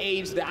same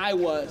age that I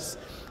was.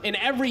 And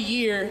every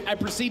year, I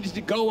proceeded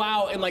to go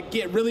out and like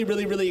get really,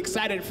 really, really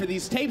excited for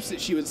these tapes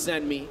that she would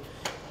send me.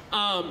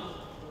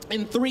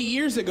 And 3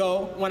 years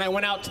ago, when I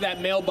went out to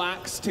that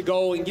mailbox to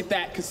go and get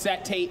that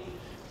cassette tape,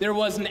 there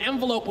was an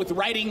envelope with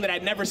writing that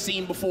I'd never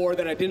seen before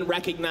that I didn't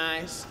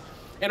recognize.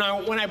 And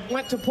when I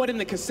went to put in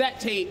the cassette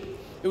tape,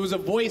 it was a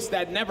voice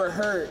that I'd never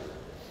heard.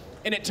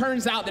 And it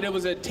turns out that it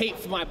was a tape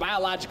from my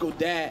biological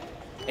dad.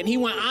 And he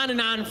went on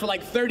and on for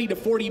like 30 to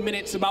 40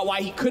 minutes about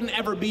why he couldn't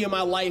ever be in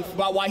my life,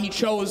 about why he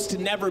chose to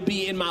never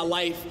be in my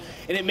life.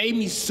 And it made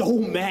me so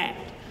mad.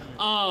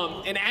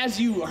 And as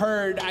you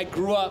heard, I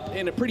grew up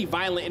in a pretty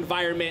violent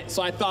environment.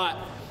 So I thought,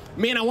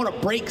 man, I want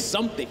to break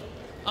something.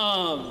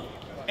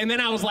 And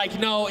then I was like,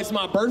 no, it's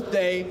my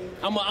birthday.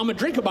 I'm gonna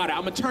drink about it.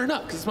 I'm gonna turn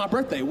up because it's my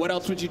birthday. What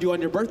else would you do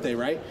on your birthday,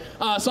 right?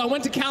 So I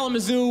went to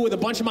Kalamazoo with a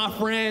bunch of my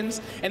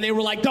friends, and they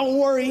were like, don't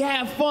worry,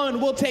 have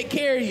fun. We'll take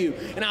care of you.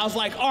 And I was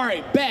like, all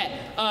right, bet.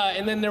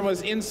 And then there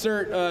was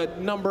insert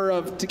number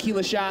of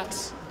tequila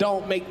shots.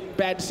 Don't make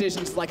bad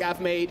decisions like I've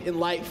made in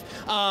life.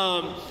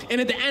 And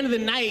at the end of the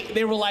night,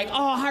 they were like,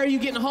 oh, how are you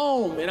getting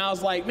home? And I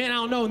was like, man, I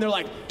don't know. And they're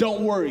like,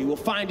 don't worry, we'll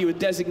find you a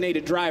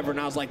designated driver. And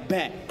I was like,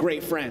 bet,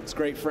 great friends,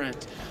 great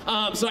friends.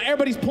 So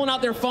everybody's pulling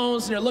out their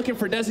phones and they're looking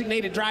for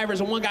designated drivers.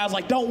 And one guy was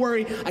like, don't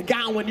worry, I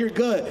got one, you're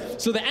good.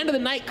 So the end of the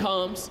night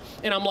comes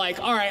and I'm like,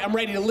 all right, I'm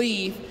ready to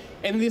leave.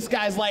 And this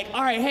guy's like,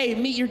 all right, hey,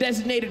 meet your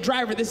designated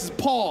driver. This is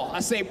Paul.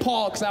 I say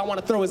Paul because I don't want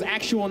to throw his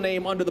actual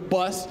name under the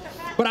bus.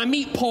 But I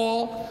meet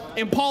Paul,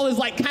 and Paul is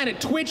like kind of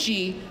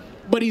twitchy,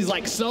 but he's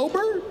like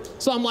sober.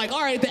 So I'm like,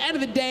 all right, at the end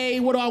of the day,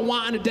 what do I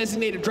want on a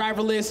designated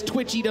driver list?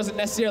 Twitchy doesn't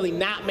necessarily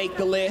not make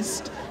the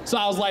list. So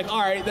I was like, all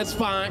right, that's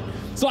fine.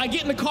 So I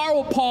get in the car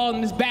with Paul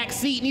in his back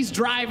seat, and he's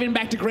driving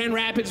back to Grand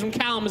Rapids from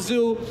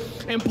Kalamazoo.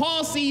 And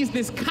Paul sees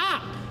this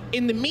cop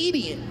in the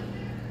median,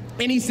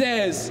 and he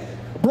says,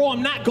 bro,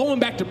 I'm not going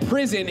back to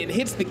prison, and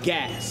hits the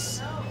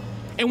gas.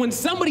 And when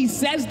somebody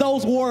says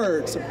those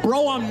words,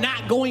 bro, I'm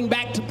not going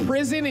back to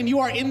prison, and you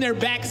are in their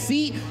back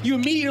seat, you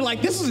immediately are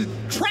like, this is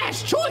a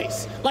trash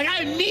choice. Like,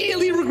 I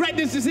immediately regret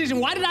this decision.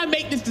 Why did I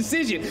make this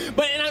decision?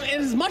 But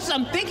and as much as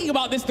I'm thinking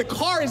about this, the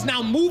car is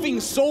now moving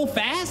so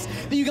fast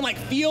that you can like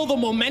feel the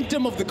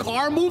momentum of the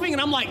car moving,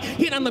 and I'm like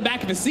hitting on the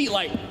back of the seat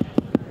like,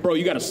 bro,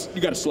 you gotta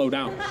slow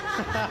down.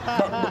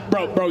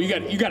 Bro,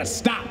 you gotta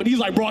stop. And he's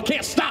like, bro, I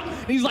can't stop.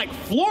 And he's like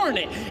flooring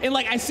it. And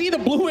like I see the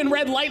blue and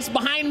red lights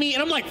behind me,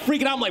 and I'm like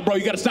freaking out. I'm like, bro,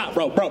 you gotta stop,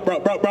 bro.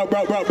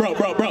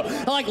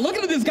 I'm like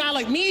looking at this guy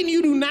like, me and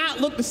you do not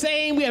look the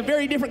same. We have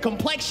very different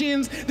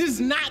complexions. This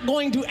is not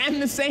going to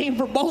end the same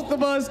for both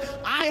of us.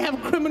 I have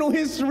a criminal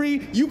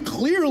history. You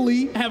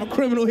clearly have a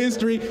criminal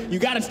history. You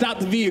gotta stop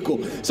the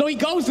vehicle. So he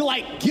goes to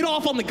like get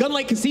off on the Gun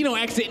Lake Casino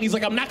exit, and he's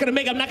like, I'm not gonna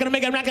make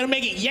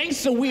it.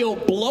 Yanks the wheel,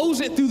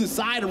 blows it through the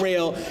side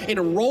rail,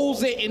 and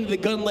rolls it into the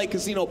Gun Lake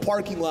Casino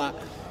parking lot.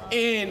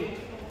 And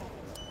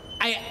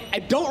I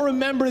don't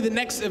remember the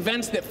next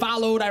events that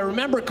followed. I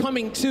remember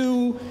coming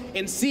to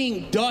and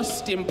seeing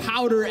dust and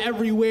powder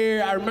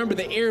everywhere. I remember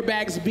the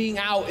airbags being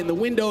out and the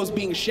windows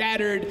being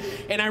shattered.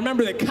 And I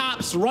remember the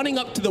cops running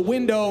up to the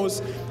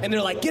windows, and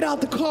they're like, get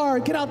out the car,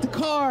 get out the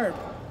car.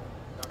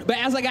 But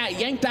as I got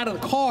yanked out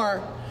of the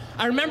car,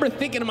 I remember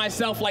thinking to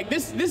myself, like,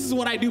 this is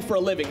what I do for a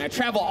living. I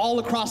travel all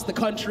across the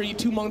country.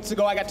 2 months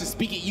ago, I got to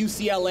speak at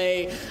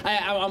UCLA.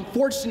 I'm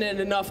fortunate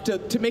enough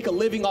to make a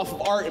living off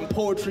of art and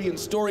poetry and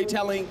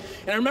storytelling.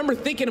 And I remember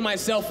thinking to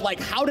myself, like,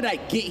 how did I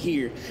get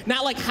here?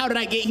 Not like, how did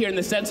I get here in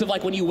the sense of,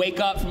 like, when you wake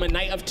up from a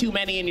night of too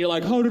many and you're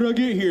like, how did I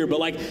get here? But,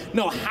 like,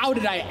 no, how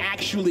did I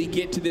actually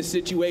get to this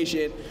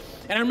situation?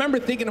 And I remember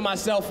thinking to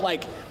myself,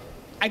 like,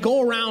 I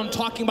go around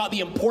talking about the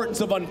importance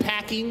of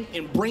unpacking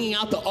and bringing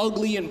out the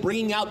ugly and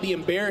bringing out the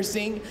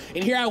embarrassing.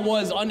 And here I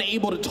was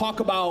unable to talk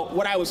about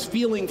what I was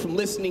feeling from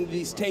listening to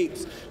these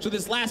tapes. So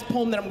this last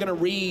poem that I'm gonna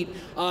read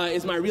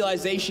is my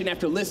realization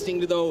after listening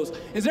to those.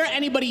 Is there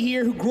anybody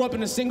here who grew up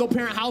in a single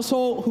parent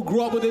household, who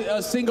grew up with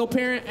a single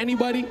parent?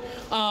 Anybody?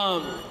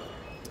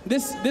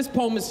 This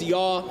poem is to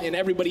y'all and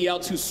everybody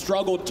else who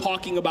struggled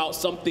talking about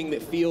something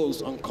that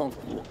feels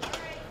uncomfortable.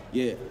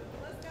 Yeah.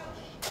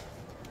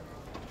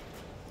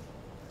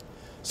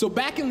 So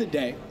back in the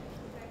day,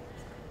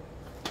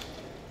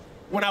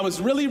 when I was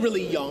really,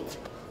 really young,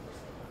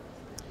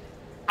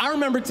 I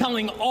remember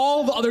telling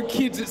all the other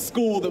kids at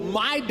school that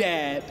my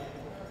dad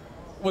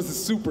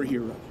was a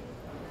superhero.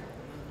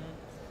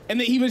 And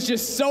that he was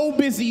just so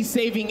busy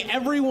saving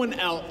everyone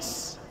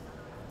else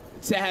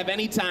to have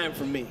any time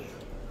for me.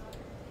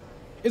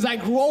 As I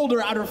grew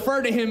older, I'd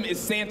refer to him as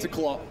Santa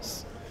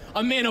Claus,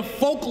 a man of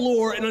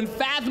folklore and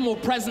unfathomable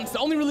presence that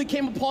only really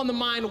came upon the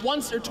mind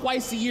once or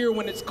twice a year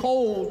when it's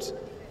cold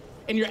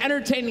and you're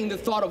entertaining the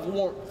thought of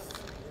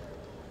warmth.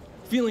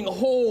 Feeling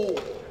whole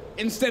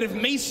instead of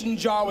mason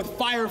jar with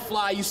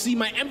firefly, you see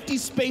my empty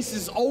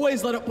spaces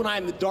always lit up when I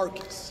am the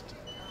darkest.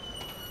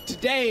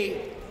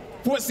 Today,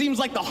 for what seems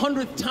like the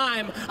 100th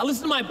time, I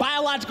listen to my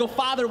biological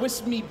father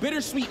whisper me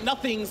bittersweet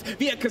nothings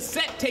via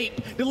cassette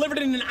tape delivered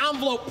in an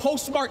envelope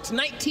postmarked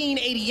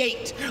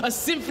 1988. A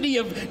symphony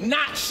of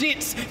not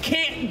shits,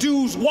 can't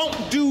do's, won't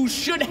do's,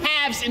 should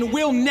haves, and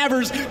will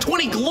nevers.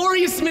 20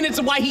 glorious minutes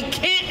of why he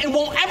can't and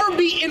won't ever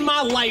be in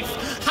my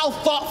life. How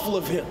thoughtful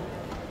of him.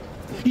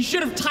 He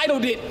should have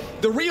titled it,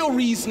 The Real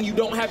Reason You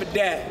Don't Have a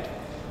Dad.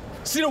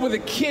 Sit up with a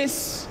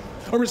kiss,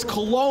 or his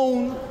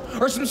cologne,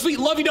 or some sweet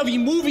lovey-dovey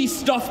movie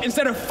stuff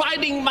instead of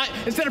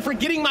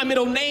forgetting my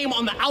middle name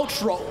on the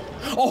outro.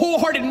 A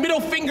wholehearted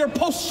middle finger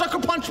post-sucker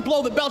punch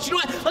below the belt. You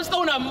know what? Let's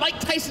throw in a Mike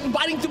Tyson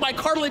biting through my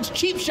cartilage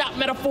cheap shot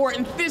metaphor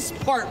in this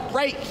part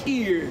right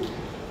here.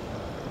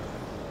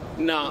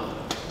 Nah.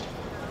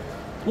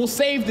 We'll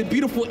save the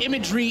beautiful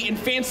imagery and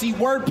fancy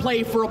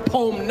wordplay for a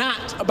poem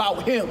not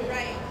about him.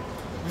 Right.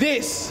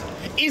 This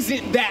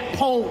isn't that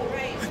poem.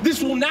 Right.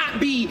 This will not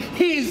be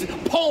his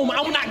poem.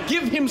 I will not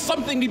give him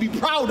something to be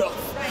proud of.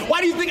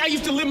 Why do you think I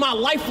used to live my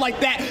life like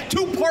that?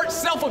 2 parts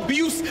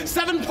self-abuse,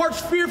 7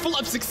 parts fearful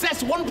of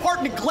success, 1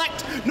 part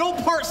neglect, no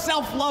part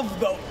self-love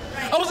though.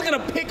 I wasn't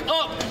gonna pick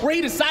up where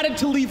he decided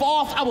to leave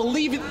off. I will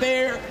leave it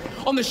there.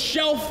 on the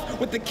shelf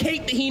with the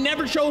cape that he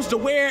never chose to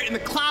wear, in the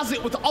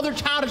closet with other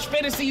childish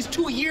fantasies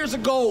 2 years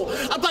ago.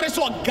 I thought I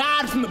saw a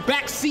god from the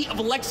back seat of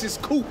a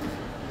Lexus coupe.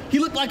 He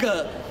looked like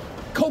a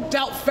coked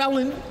out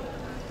felon.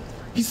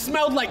 He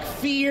smelled like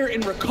fear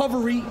and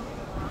recovery.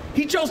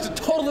 He chose to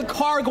total the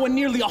car going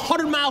nearly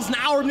 100 miles an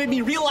hour, made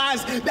me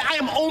realize that I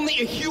am only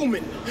a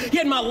human. He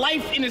had my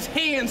life in his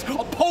hands,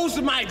 opposed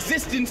to my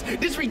existence,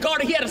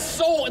 disregarded he had a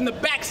soul in the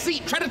back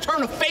seat, tried to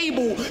turn a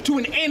fable to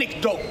an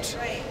anecdote.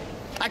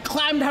 I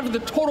climbed out of the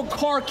total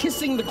car,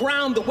 kissing the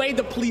ground the way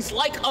the police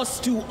like us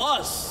to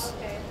us.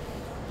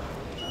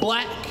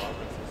 Black.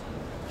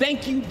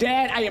 Thank you,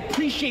 Dad. I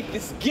appreciate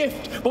this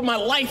gift, but my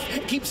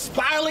life keeps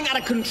spiraling out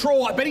of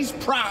control. I bet he's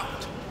proud.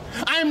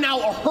 I am now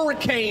a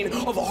hurricane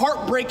of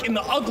heartbreak and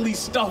the ugly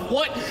stuff.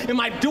 What am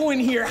I doing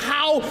here?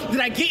 How did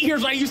I get here?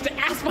 So I used to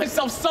ask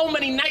myself so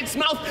many nights,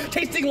 mouth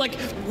tasting like,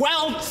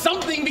 well,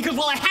 something, because,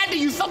 well, I had to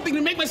use something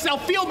to make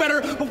myself feel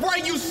better before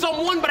I use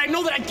someone, but I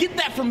know that I get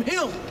that from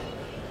him.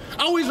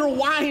 I always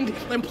rewind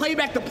and play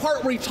back the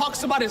part where he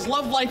talks about his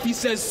love life. He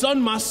says,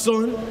 son, my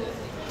son,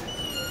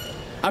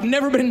 I've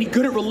never been any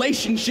good at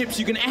relationships.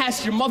 You can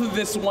ask your mother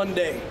this one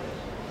day.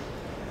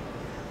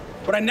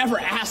 But I never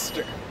asked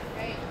her.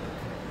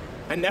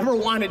 I never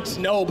wanted to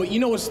know, but you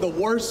know what's the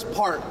worst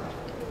part?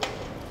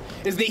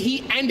 Is that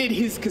he ended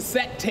his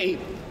cassette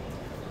tape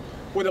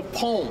with a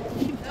poem.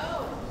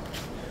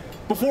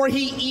 Before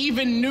he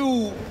even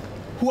knew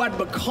who I'd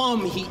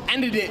become, he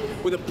ended it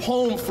with a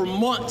poem for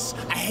months.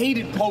 I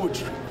hated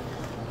poetry.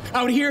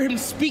 I would hear him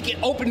speak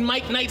at open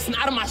mic nights and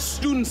out of my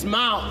students'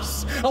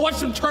 mouths. I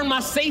watched him turn my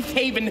safe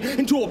haven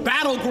into a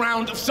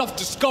battleground of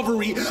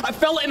self-discovery. I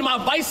fell into my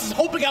vices,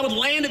 hoping I would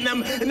land in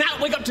them and not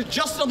wake up to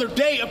just another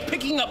day of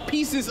picking up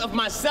pieces of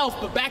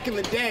myself. But back in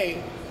the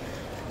day,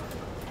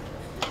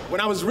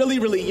 when I was really,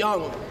 really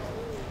young,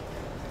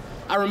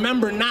 I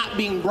remember not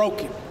being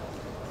broken.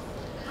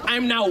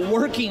 I'm now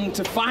working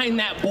to find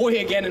that boy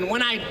again, and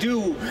when I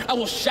do, I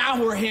will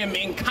shower him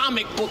in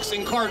comic books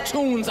and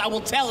cartoons. I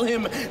will tell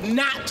him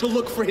not to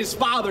look for his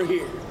father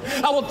here.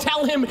 I will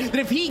tell him that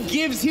if he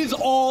gives his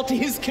all to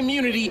his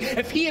community,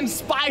 if he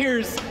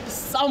inspires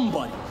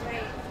somebody,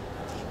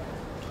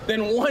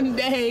 then one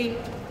day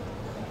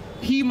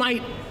he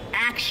might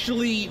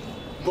actually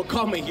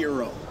become a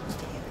hero.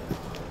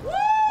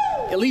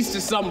 At least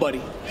to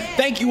somebody.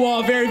 Thank you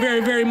all very,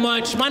 very, very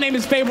much. My name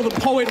is Fable the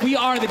Poet. We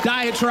are the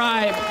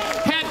Diatribe.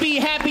 Happy,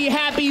 happy,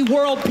 happy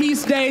World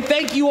Peace Day.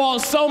 Thank you all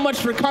so much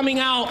for coming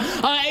out.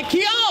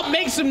 Can y'all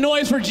make some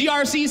noise for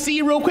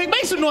GRCC real quick?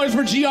 Make some noise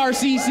for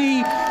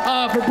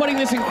GRCC for putting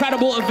this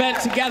incredible event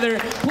together.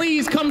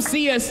 Please come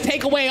see us.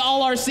 Take away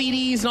all our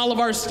CDs and all of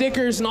our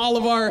stickers and all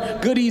of our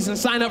goodies and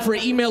sign up for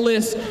an email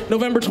list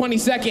November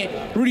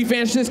 22nd. Rudy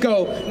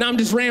Francisco. Now I'm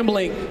just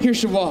rambling. Here's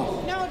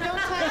Shaval. No, don't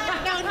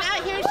talk. No,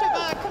 not here,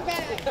 Shabbat. Come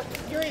back.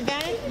 Your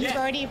event, you've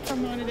already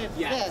promoted it.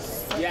 Yes.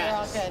 This. So Yes. we're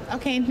all good.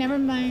 Okay, never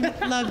mind.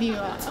 Love you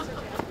all.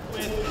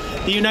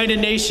 The United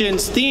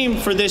Nations theme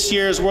for this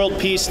year's World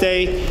Peace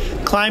Day,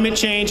 climate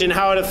change and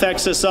how it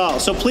affects us all.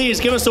 So please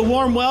give us a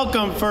warm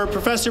welcome for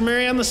Professor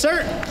Marianne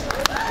Lacerte.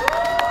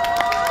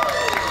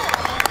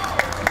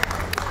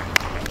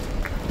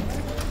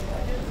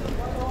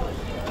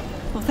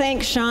 Well,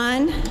 thanks,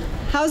 Sean.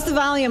 How's the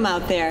volume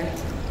out there?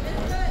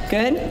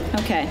 Good?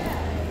 Okay.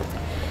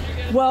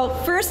 Well,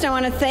 first I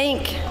want to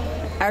thank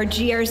our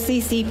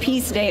GRCC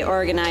Peace Day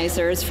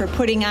organizers for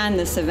putting on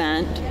this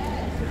event.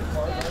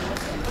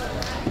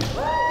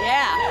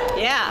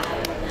 Yeah.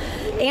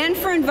 And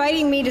for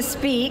inviting me to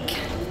speak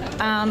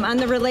on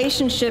the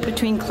relationship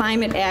between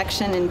climate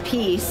action and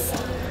peace.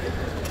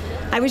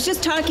 I was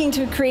just talking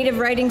to creative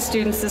writing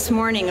students this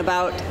morning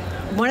about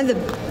one of the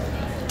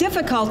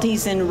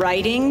difficulties in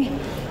writing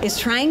is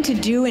trying to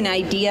do an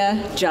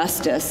idea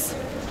justice,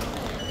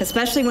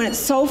 especially when it's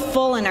so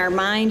full in our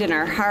mind and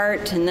our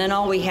heart, and then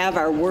all we have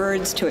are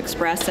words to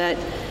express it.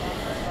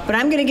 But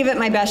I'm going to give it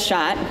my best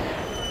shot.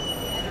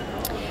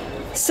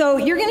 So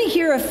you're going to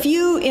hear a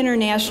few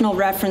international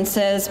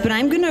references, but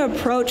I'm going to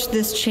approach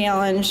this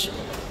challenge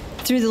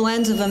through the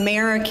lens of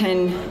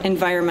American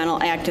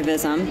environmental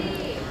activism,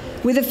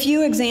 with a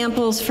few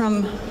examples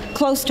from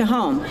close to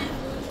home.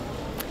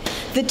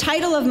 The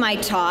title of my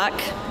talk,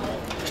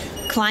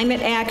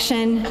 Climate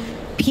Action,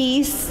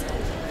 Peace,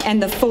 and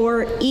the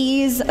 4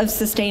 E's of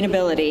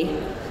Sustainability,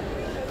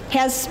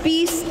 has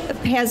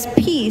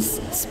peace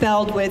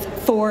spelled with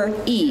 4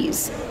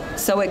 E's.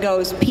 So it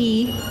goes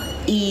P-E-E-E-E,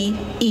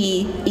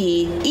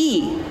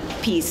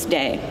 Peace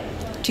Day,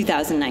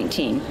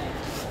 2019.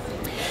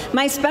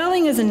 My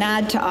spelling is a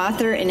nod to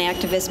author and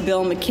activist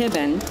Bill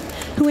McKibben,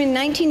 who in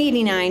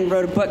 1989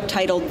 wrote a book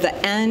titled The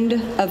End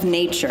of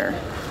Nature.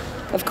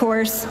 Of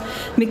course,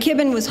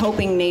 McKibben was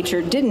hoping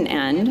nature didn't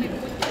end.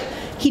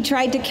 He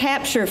tried to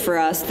capture for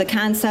us the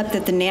concept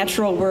that the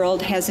natural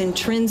world has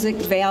intrinsic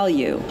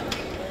value,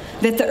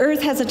 that the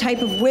earth has a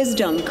type of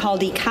wisdom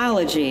called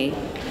ecology,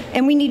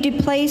 and we need to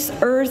place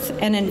earth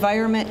and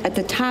environment at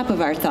the top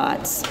of our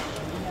thoughts.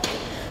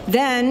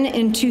 Then,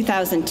 in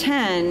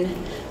 2010,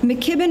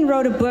 McKibben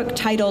wrote a book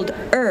titled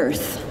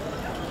Earth,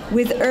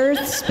 with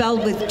Earth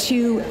spelled with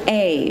 2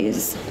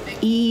 A's,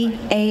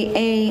 E-A-A-R-T-H,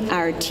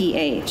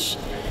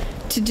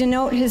 to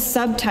denote his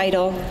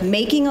subtitle,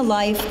 Making a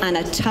Life on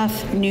a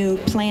Tough New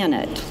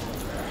Planet.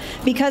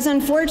 Because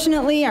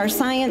unfortunately, our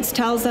science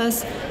tells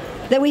us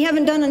that we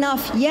haven't done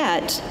enough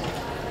yet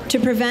to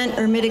prevent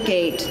or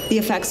mitigate the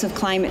effects of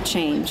climate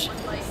change.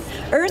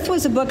 Earth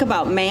was a book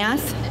about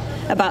math,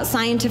 about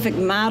scientific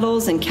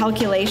models and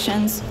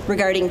calculations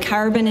regarding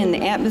carbon in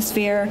the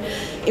atmosphere.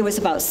 It was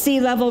about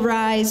sea level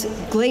rise,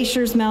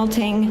 glaciers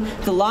melting,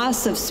 the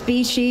loss of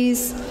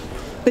species.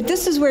 But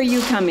this is where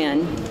you come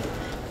in.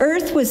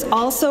 Earth was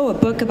also a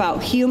book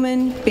about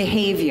human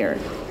behavior,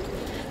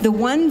 the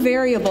one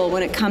variable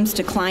when it comes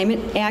to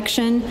climate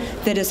action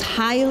that is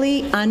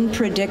highly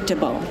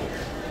unpredictable.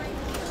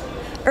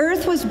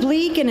 Earth was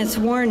bleak in its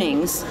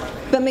warnings,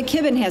 but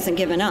McKibben hasn't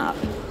given up.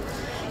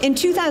 In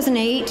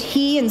 2008,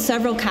 he and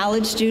several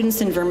college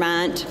students in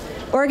Vermont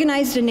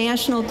organized a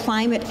national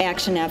climate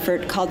action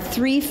effort called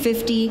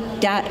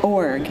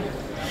 350.org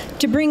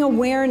to bring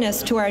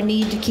awareness to our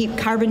need to keep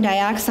carbon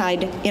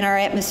dioxide in our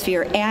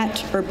atmosphere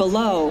at or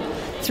below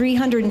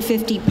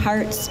 350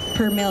 parts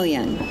per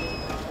million.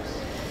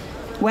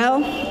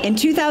 Well, in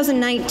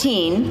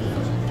 2019,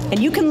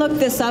 and you can look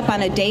this up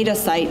on a data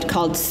site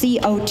called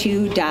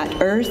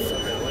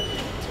co2.earth,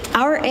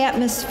 our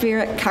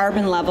atmospheric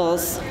carbon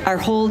levels are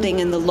holding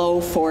in the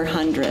low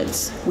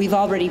 400s. We've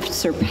already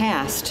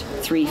surpassed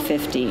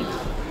 350.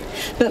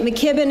 But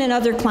McKibben and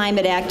other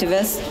climate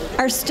activists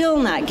are still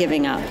not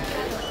giving up.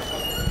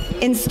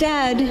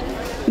 Instead,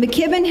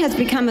 McKibben has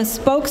become a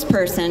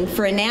spokesperson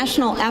for a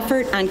national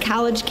effort on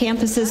college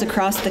campuses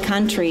across the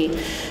country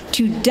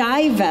to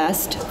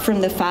divest from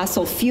the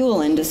fossil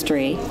fuel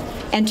industry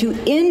and to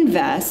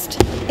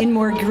invest in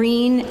more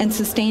green and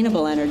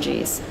sustainable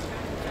energies.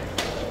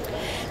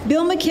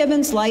 Bill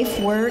McKibben's life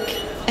work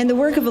and the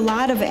work of a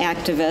lot of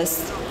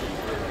activists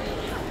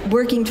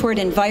working toward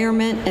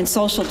environment and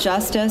social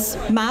justice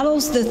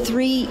models the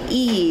 3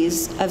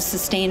 E's of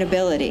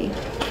sustainability.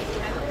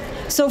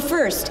 So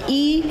first,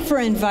 E for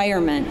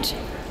environment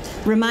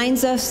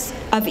reminds us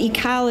of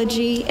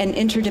ecology and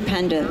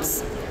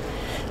interdependence.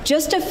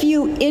 Just a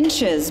few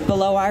inches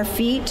below our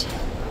feet,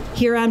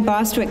 here on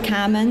Bostwick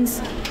Commons,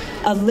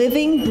 a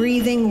living,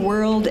 breathing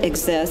world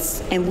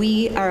exists, and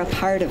we are a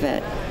part of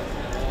it.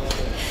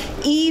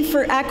 E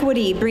for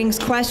equity brings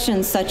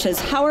questions such as,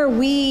 how are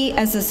we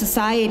as a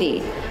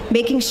society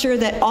making sure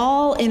that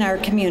all in our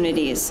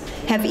communities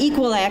have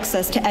equal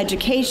access to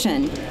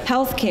education,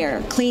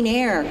 healthcare, clean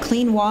air,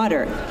 clean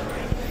water?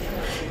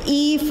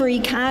 E for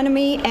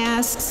economy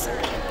asks,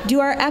 do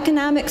our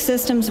economic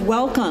systems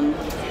welcome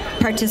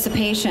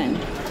participation?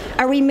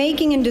 Are we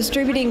making and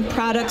distributing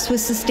products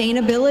with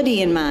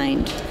sustainability in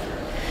mind?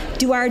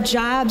 Do our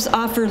jobs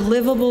offer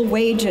livable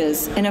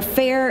wages and a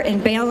fair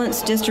and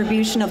balanced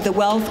distribution of the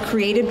wealth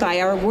created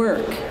by our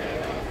work?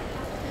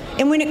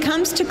 And when it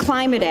comes to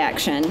climate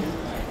action,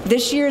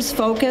 this year's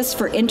focus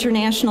for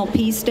International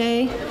Peace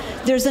Day,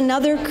 there's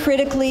another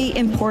critically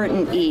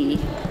important E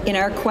in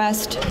our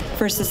quest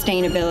for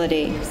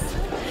sustainability.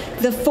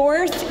 The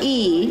 4th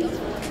E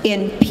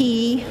in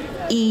P-E-E-E-E,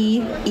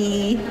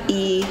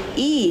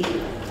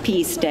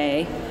 Peace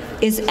Day,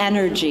 is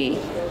energy.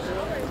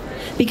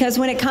 Because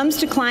when it comes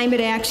to climate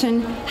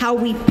action, how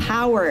we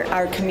power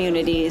our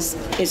communities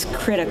is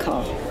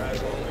critical.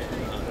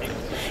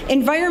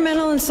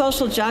 Environmental and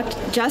social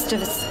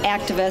justice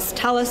activists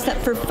tell us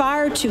that for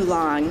far too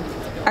long,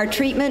 our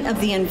treatment of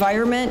the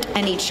environment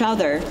and each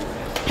other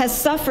has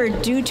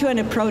suffered due to an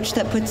approach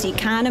that puts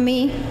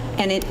economy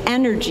and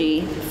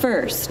energy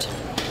first.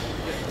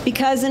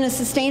 Because in a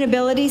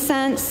sustainability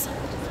sense,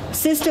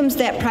 systems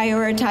that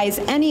prioritize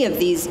any of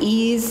these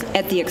E's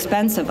at the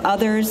expense of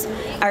others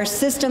are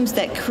systems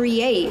that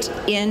create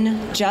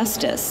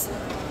injustice.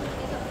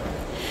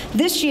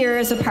 This year,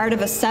 as a part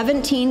of a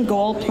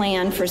 17-goal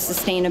plan for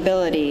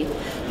sustainability,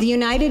 the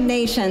United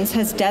Nations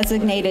has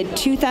designated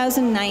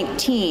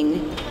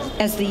 2019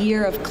 as the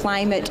year of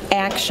climate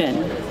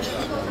action.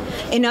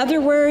 In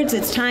other words,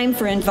 it's time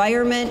for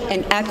environment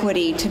and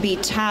equity to be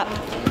top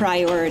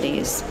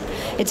priorities.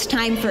 It's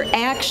time for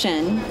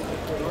action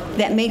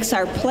that makes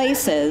our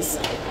places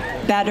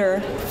better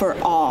for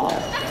all.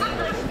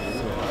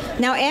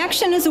 Now,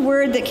 action is a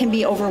word that can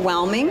be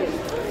overwhelming,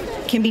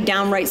 can be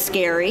downright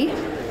scary.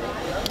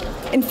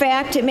 In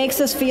fact, it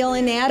makes us feel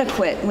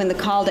inadequate when the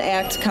call to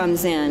act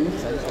comes in.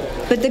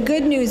 But the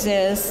good news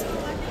is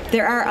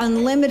there are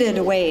unlimited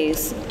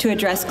ways to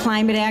address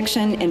climate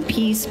action and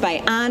peace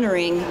by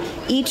honoring,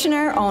 each in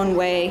our own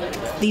way,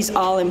 these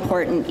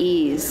all-important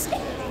E's.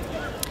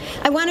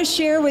 I want to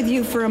share with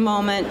you for a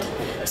moment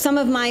some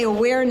of my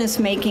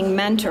awareness-making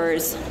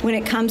mentors when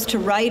it comes to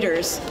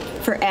writers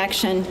for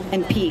action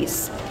and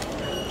peace.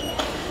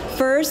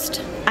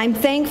 First, I'm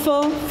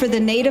thankful for the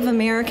Native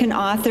American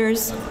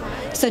authors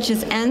such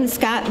as N.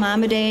 Scott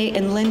Momaday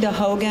and Linda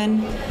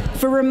Hogan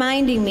for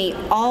reminding me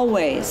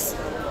always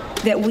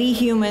that we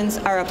humans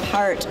are a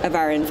part of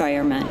our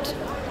environment.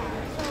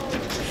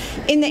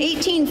 In the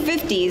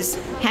 1850s,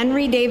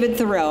 Henry David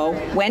Thoreau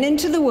went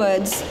into the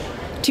woods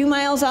 2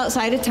 miles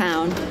outside of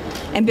town,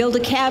 and build a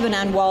cabin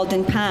on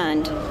Walden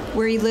Pond,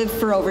 where he lived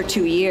for over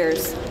 2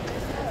 years.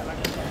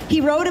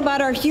 He wrote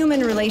about our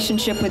human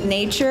relationship with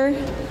nature,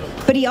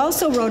 but he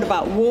also wrote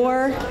about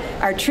war,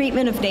 our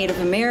treatment of Native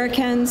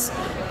Americans,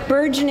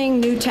 burgeoning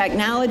new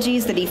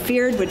technologies that he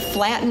feared would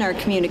flatten our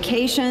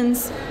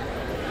communications.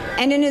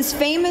 And in his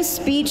famous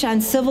speech on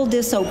civil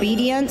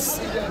disobedience,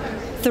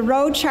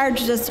 Thoreau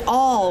charged us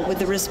all with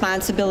the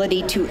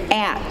responsibility to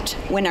act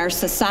when our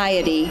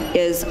society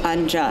is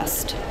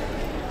unjust.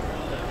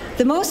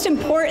 The most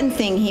important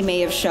thing he may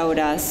have showed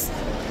us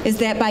is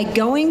that by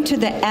going to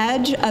the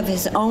edge of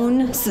his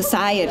own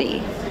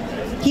society,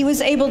 he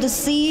was able to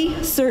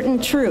see certain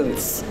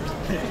truths,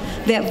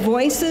 that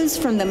voices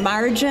from the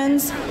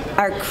margins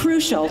are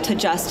crucial to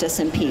justice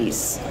and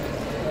peace.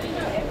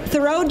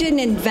 Thoreau didn't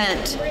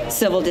invent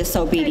civil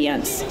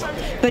disobedience,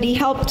 but he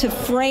helped to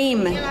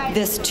frame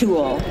this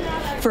tool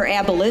for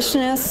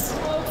abolitionists,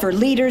 for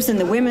leaders in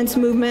the women's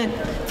movement,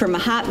 for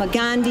Mahatma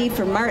Gandhi,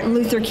 for Martin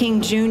Luther King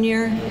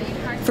Jr.,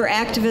 for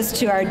activists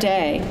to our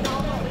day.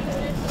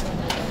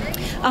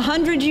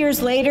 100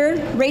 years later,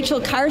 Rachel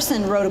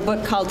Carson wrote a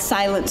book called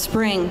Silent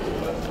Spring.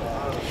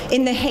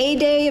 In the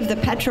heyday of the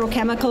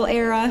petrochemical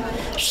era,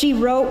 she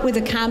wrote with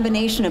a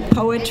combination of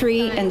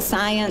poetry and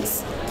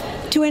science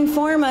to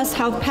inform us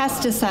how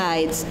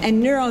pesticides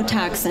and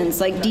neurotoxins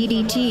like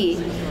DDT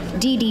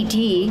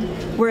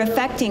were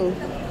affecting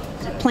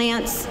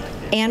plants,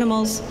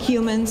 animals,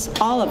 humans,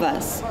 all of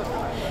us.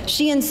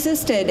 She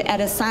insisted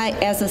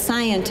as a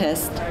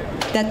scientist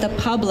that the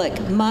public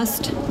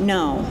must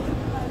know.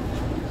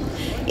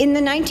 In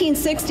the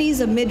 1960s,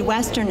 a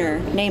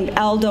Midwesterner named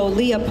Aldo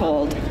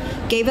Leopold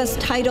gave us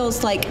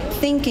titles like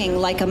Thinking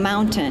Like a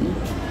Mountain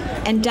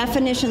and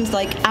definitions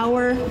like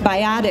Our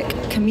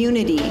Biotic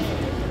Community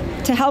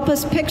to help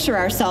us picture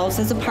ourselves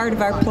as a part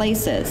of our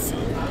places.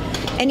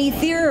 And he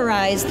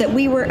theorized that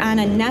we were on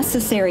a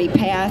necessary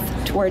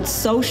path towards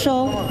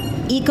social,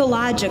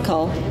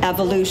 ecological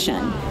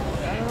evolution.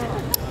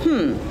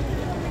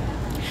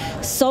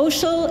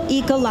 Social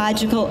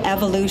ecological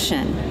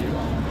evolution.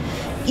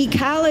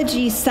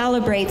 Ecology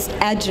celebrates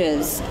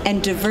edges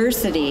and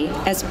diversity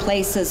as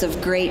places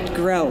of great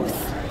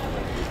growth.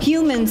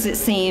 Humans, it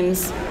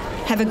seems,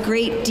 have a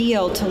great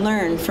deal to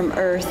learn from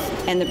Earth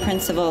and the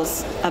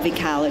principles of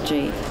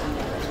ecology.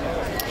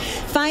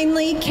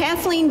 Finally,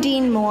 Kathleen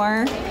Dean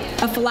Moore,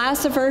 a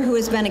philosopher who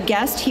has been a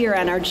guest here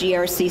on our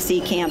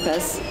GRCC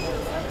campus,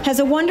 has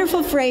a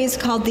wonderful phrase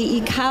called the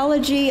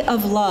ecology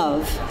of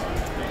love.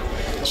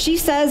 She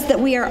says that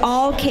we are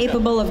all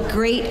capable of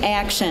great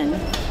action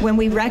when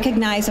we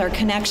recognize our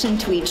connection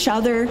to each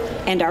other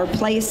and our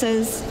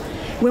places,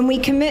 when we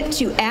commit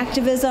to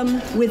activism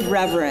with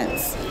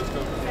reverence.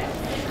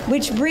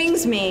 Which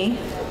brings me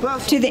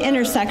to the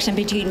intersection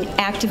between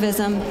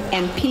activism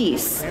and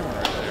peace.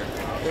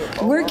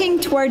 Working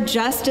toward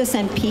justice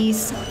and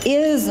peace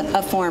is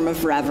a form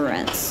of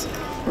reverence,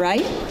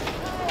 right?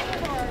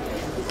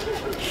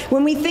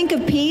 When we think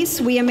of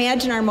peace, we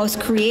imagine our most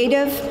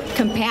creative,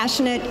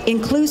 compassionate,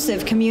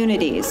 inclusive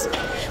communities.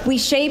 We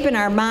shape in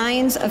our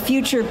minds a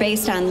future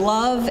based on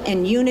love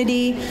and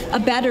unity, a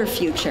better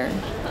future.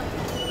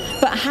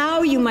 But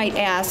how, you might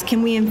ask,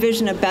 can we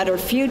envision a better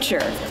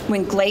future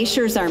when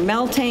glaciers are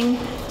melting,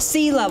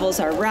 sea levels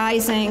are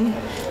rising,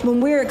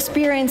 when we're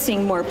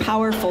experiencing more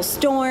powerful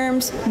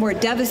storms, more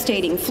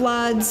devastating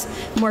floods,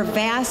 more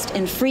vast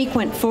and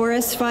frequent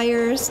forest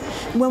fires,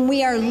 when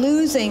we are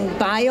losing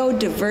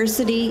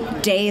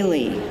biodiversity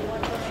daily?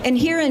 And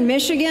here in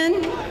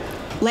Michigan,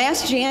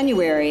 last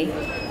January,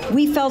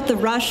 we felt the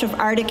rush of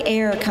Arctic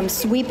air come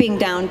sweeping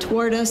down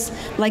toward us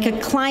like a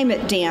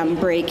climate dam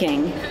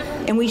breaking.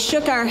 And we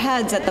shook our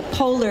heads at the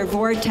polar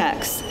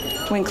vortex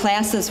when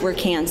classes were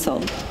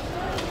canceled.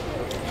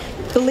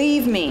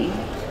 Believe me,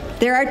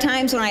 there are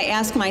times when I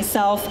ask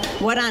myself,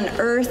 what on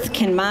earth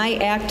can my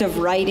act of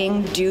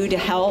writing do to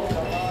help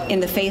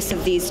in the face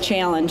of these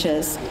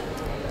challenges?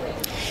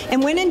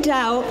 And when in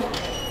doubt,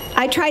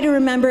 I try to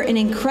remember an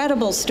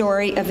incredible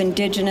story of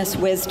indigenous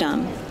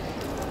wisdom.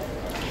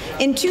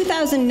 In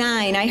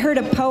 2009, I heard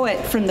a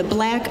poet from the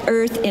Black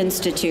Earth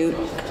Institute,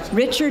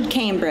 Richard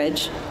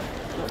Cambridge,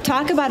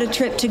 talk about a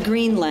trip to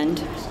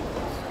Greenland.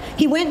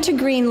 He went to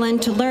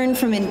Greenland to learn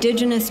from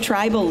indigenous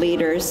tribal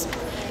leaders,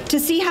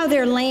 to see how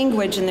their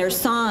language and their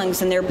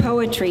songs and their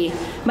poetry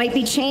might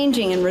be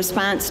changing in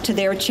response to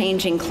their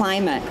changing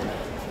climate.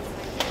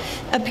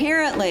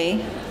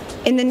 Apparently,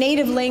 in the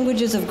native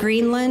languages of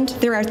Greenland,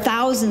 there are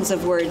thousands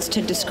of words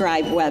to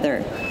describe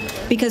weather,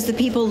 because the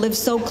people live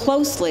so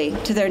closely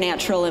to their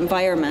natural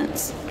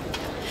environments.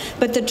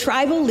 But the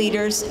tribal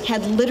leaders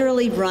had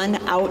literally run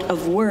out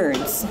of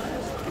words.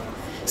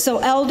 So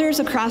elders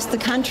across the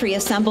country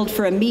assembled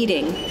for a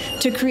meeting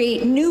to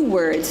create new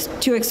words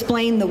to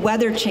explain the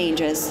weather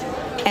changes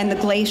and the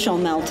glacial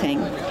melting.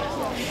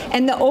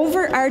 And the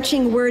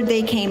overarching word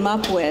they came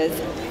up with,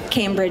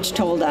 Cambridge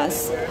told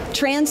us,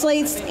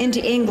 translates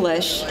into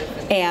English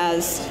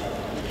as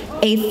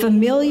a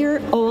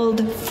familiar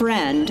old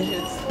friend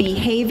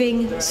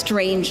behaving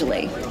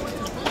strangely.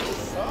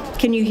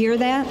 Can you hear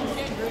that?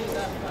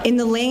 In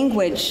the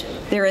language,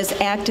 there is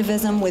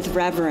activism with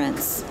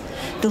reverence.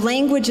 The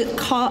language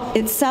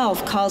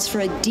itself calls for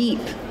a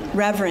deep,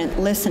 reverent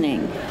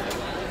listening.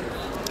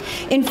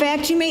 In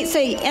fact, you may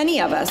say any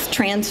of us,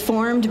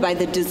 transformed by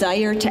the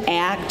desire to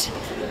act,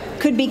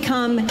 could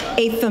become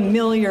a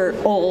familiar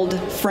old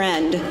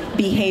friend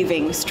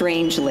behaving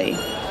strangely.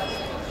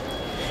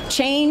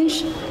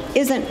 Change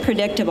isn't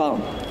predictable.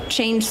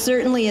 Change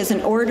certainly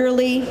isn't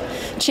orderly.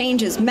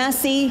 Change is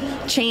messy.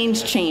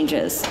 Change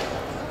changes.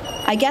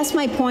 I guess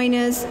my point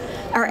is,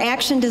 our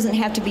action doesn't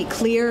have to be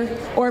clear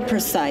or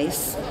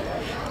precise.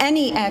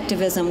 Any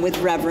activism with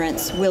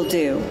reverence will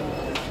do.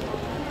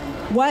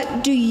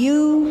 What do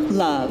you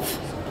love?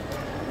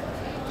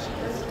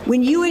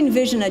 When you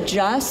envision a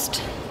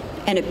just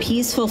and a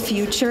peaceful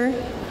future,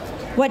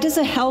 what does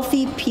a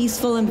healthy,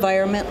 peaceful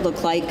environment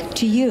look like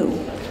to you?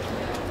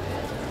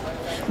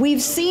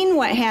 We've seen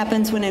what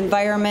happens when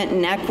environment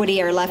and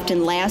equity are left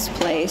in last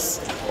place,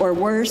 or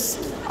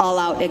worse, all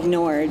out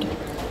ignored.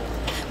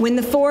 When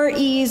the 4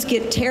 E's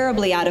get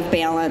terribly out of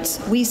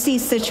balance, we see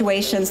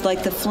situations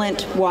like the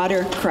Flint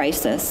water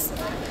crisis,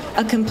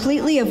 a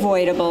completely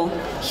avoidable,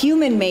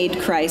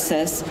 human-made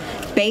crisis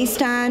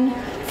based on,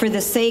 for the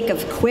sake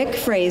of quick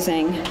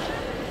phrasing,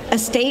 a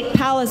state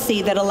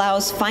policy that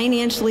allows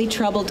financially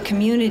troubled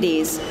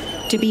communities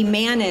to be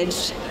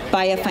managed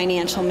by a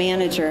financial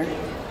manager.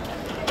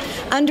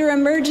 Under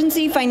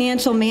emergency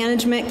financial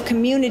management,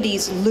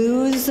 communities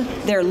lose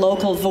their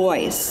local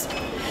voice.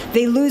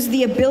 They lose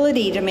the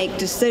ability to make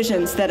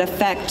decisions that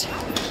affect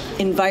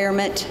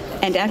environment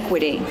and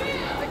equity.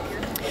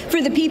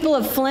 For the people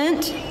of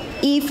Flint,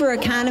 E for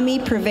economy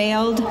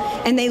prevailed,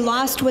 and they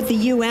lost what the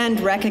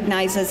UN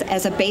recognizes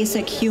as a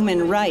basic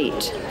human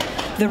right,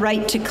 the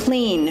right to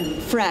clean,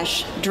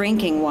 fresh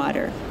drinking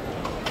water.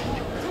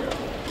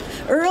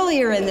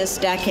 Earlier in this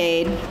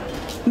decade,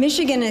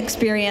 Michigan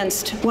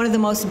experienced one of the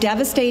most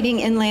devastating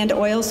inland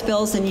oil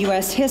spills in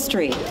U.S.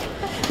 history,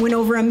 when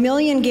over 1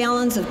 million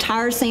gallons of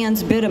tar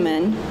sands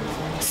bitumen,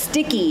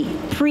 sticky,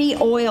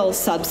 pre-oil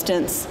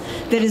substance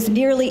that is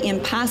nearly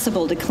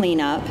impossible to clean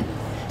up,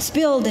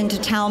 spilled into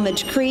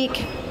Talmadge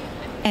Creek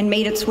and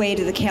made its way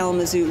to the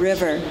Kalamazoo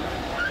River.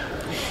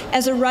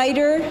 As a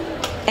writer,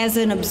 as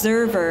an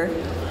observer,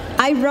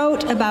 I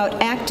wrote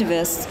about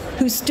activists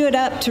who stood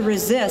up to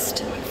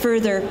resist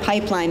further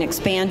pipeline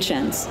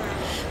expansions.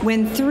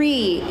 When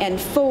 3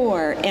 and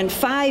 4 and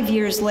 5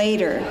 years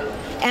later,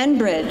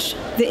 Enbridge,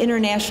 the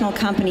international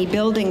company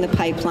building the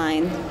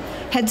pipeline,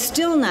 had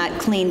still not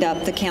cleaned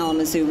up the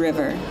Kalamazoo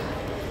River.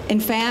 In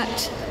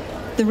fact,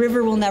 the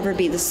river will never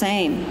be the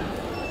same.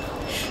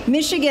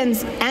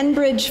 Michigan's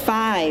Enbridge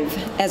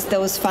 5, as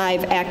those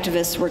 5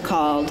 activists were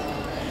called,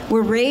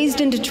 were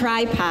raised into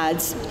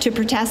tripods to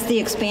protest the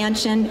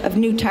expansion of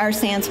new tar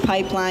sands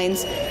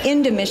pipelines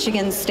into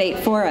Michigan's state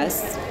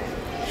forests.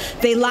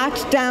 They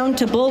locked down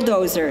to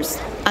bulldozers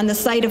on the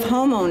site of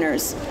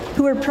homeowners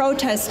who were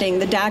protesting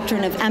the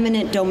doctrine of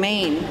eminent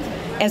domain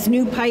as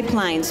new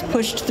pipelines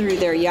pushed through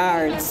their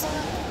yards.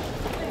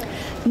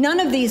 None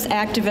of these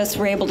activists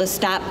were able to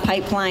stop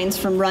pipelines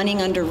from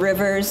running under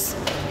rivers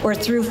or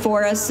through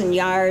forests and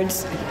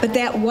yards, but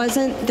that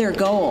wasn't their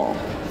goal.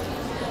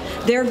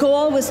 Their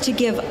goal was to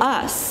give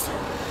us,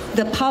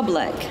 the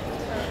public,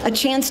 a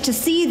chance to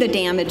see the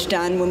damage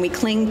done when we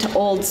cling to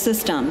old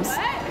systems.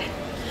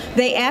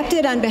 They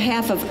acted on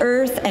behalf of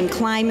Earth and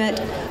climate,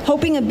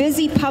 hoping a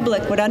busy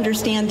public would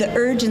understand the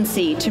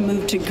urgency to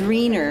move to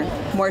greener,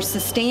 more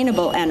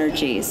sustainable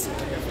energies,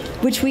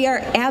 which we are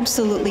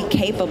absolutely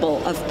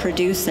capable of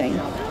producing.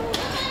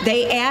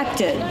 They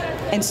acted,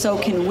 and so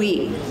can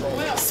we.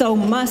 So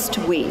must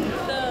we.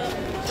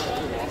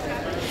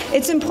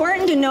 It's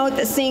important to note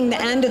that seeing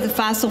the end of the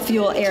fossil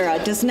fuel era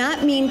does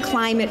not mean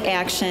climate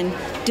action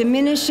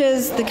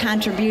diminishes the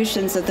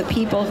contributions of the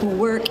people who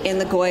work in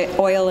the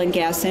oil and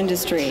gas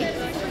industry.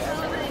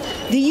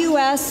 The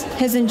U.S.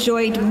 has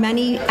enjoyed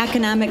many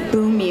economic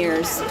boom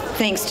years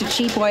thanks to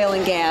cheap oil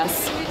and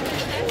gas,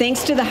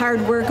 thanks to the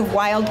hard work of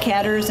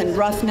wildcatters and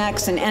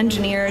roughnecks and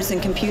engineers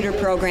and computer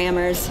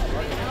programmers.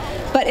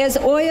 But as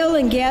oil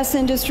and gas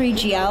industry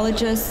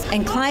geologists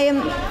and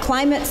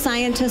climate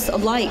scientists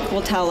alike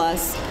will tell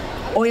us,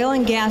 oil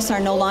and gas are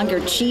no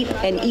longer cheap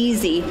and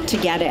easy to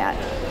get at.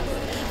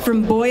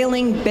 From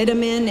boiling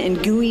bitumen in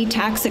gooey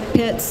toxic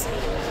pits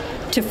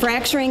to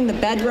fracturing the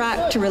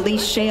bedrock to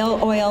release shale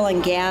oil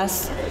and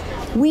gas,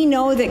 we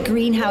know that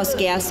greenhouse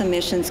gas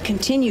emissions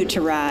continue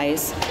to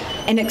rise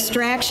and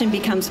extraction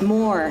becomes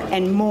more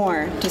and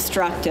more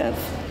destructive.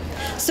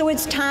 So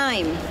it's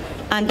time,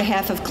 on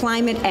behalf of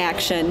climate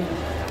action,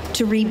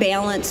 to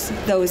rebalance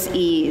those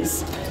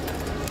E's.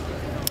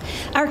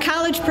 Our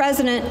college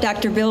president,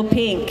 Dr. Bill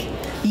Pink,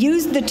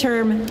 used the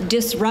term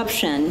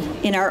disruption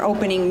in our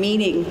opening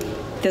meeting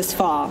this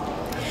fall.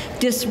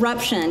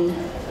 Disruption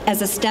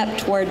as a step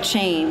toward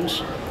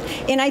change.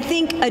 And I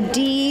think a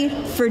D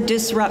for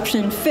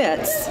disruption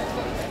fits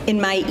in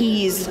my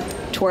E's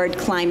toward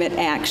climate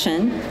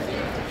action,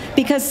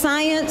 because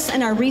science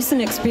and our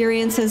recent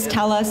experiences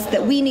tell us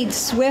that we need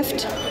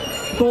swift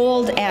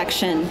bold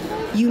action,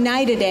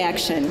 united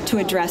action to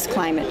address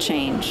climate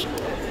change.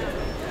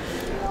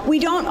 We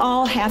don't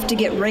all have to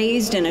get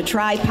raised in a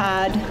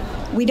tripod.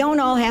 We don't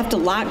all have to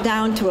lock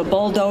down to a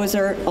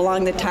bulldozer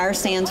along the tar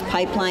sands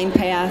pipeline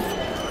path.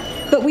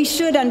 But we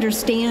should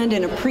understand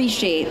and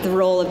appreciate the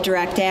role of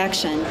direct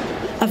action,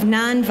 of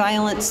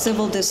nonviolent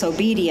civil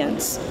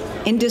disobedience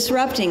in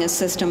disrupting a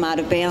system out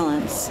of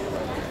balance.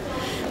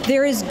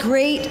 There is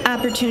great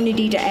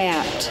opportunity to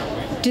act,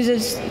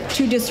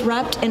 to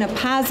disrupt in a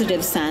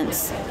positive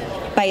sense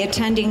by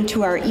attending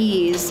to our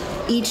ease,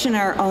 each in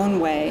our own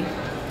way.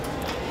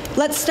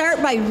 Let's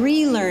start by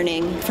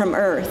relearning from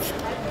Earth.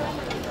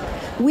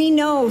 We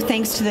know,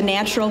 thanks to the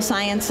natural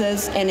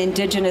sciences and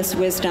indigenous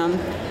wisdom,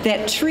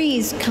 that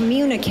trees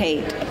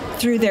communicate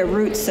through their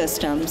root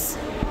systems.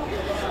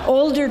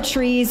 Older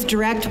trees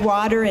direct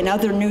water and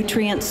other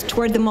nutrients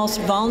toward the most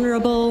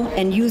vulnerable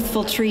and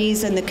youthful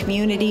trees in the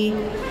community,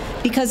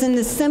 because in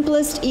the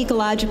simplest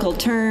ecological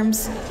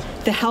terms,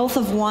 the health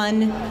of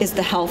one is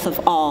the health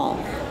of all.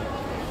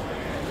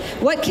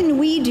 What can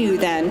we do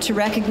then to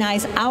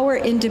recognize our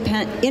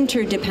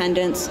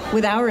interdependence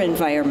with our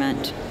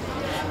environment,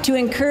 to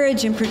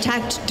encourage and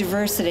protect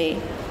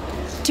diversity,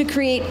 to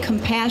create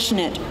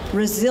compassionate,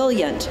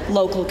 resilient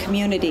local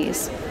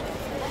communities?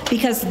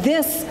 Because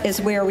this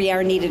is where we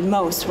are needed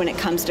most when it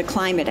comes to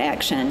climate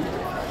action.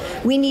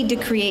 We need to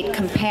create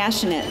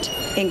compassionate,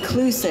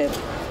 inclusive,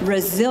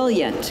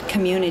 resilient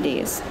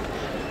communities.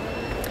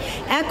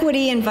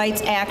 Equity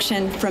invites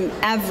action from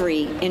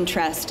every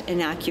interest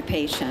and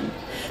occupation.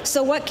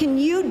 So what can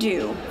you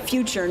do,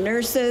 future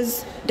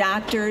nurses,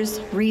 doctors,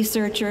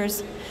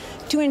 researchers,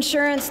 to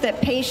ensure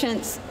that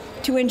patients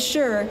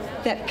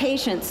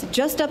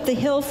just up the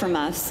hill from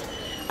us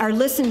are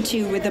listened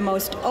to with the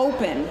most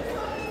open,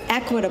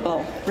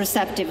 equitable,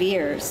 receptive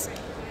ears?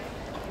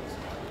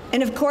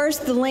 And of course,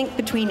 the link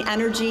between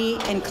energy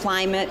and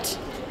climate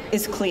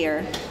is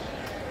clear.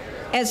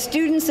 As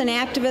students and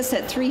activists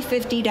at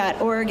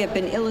 350.org have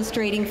been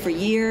illustrating for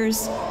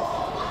years,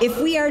 if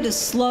we are to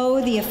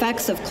slow the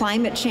effects of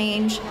climate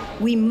change,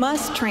 we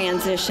must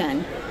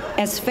transition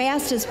as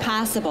fast as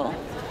possible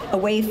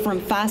away from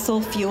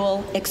fossil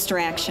fuel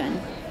extraction.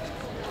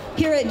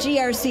 Here at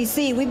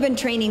GRCC, we've been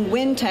training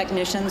wind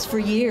technicians for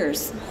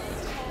years.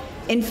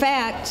 In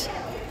fact,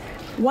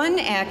 one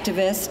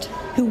activist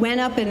who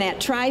went up in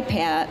that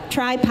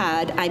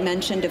tripod I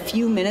mentioned a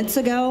few minutes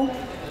ago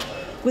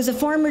was a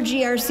former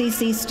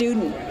GRCC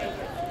student.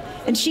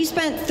 And she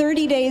spent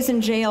 30 days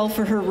in jail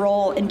for her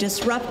role in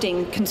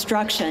disrupting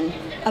construction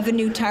of a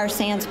new tar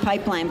sands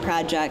pipeline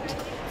project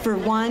for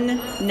one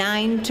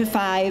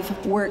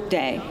 9-to-5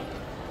 workday.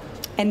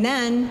 And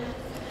then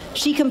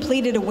she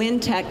completed a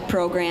wind tech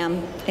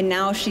program, and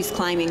now she's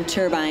climbing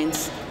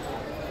turbines.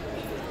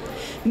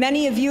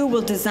 Many of you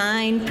will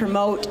design,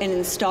 promote, and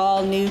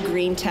install new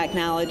green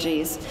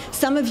technologies.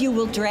 Some of you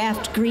will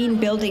draft green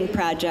building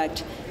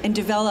projects and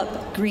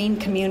develop green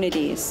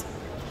communities.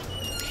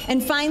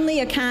 And finally,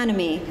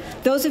 economy.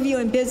 Those of you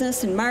in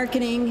business and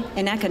marketing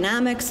and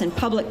economics and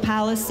public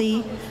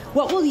policy,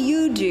 what will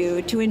you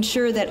do to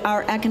ensure that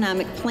our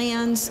economic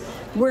plans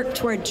work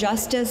toward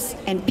justice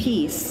and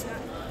peace?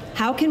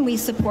 How can we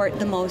support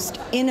the most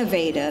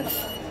innovative,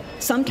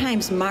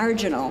 sometimes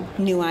marginal,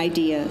 new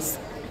ideas?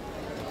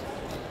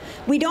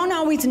 We don't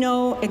always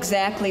know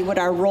exactly what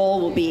our role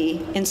will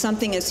be in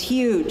something as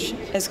huge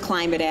as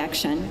climate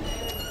action.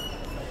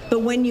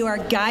 But when you are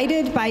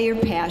guided by your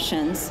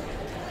passions,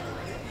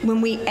 when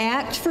we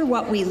act for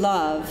what we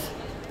love,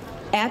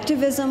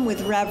 activism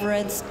with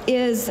reverence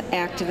is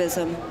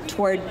activism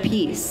toward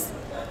peace.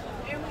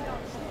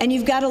 And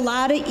you've got a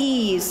lot of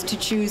E's to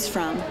choose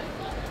from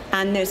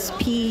on this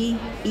P-E-E-E-E,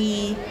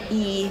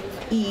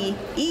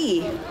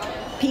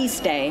 Peace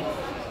Day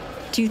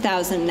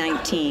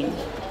 2019.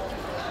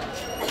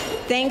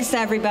 Thanks,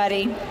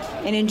 everybody,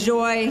 and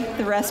enjoy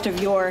the rest of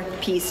your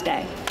Peace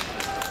Day.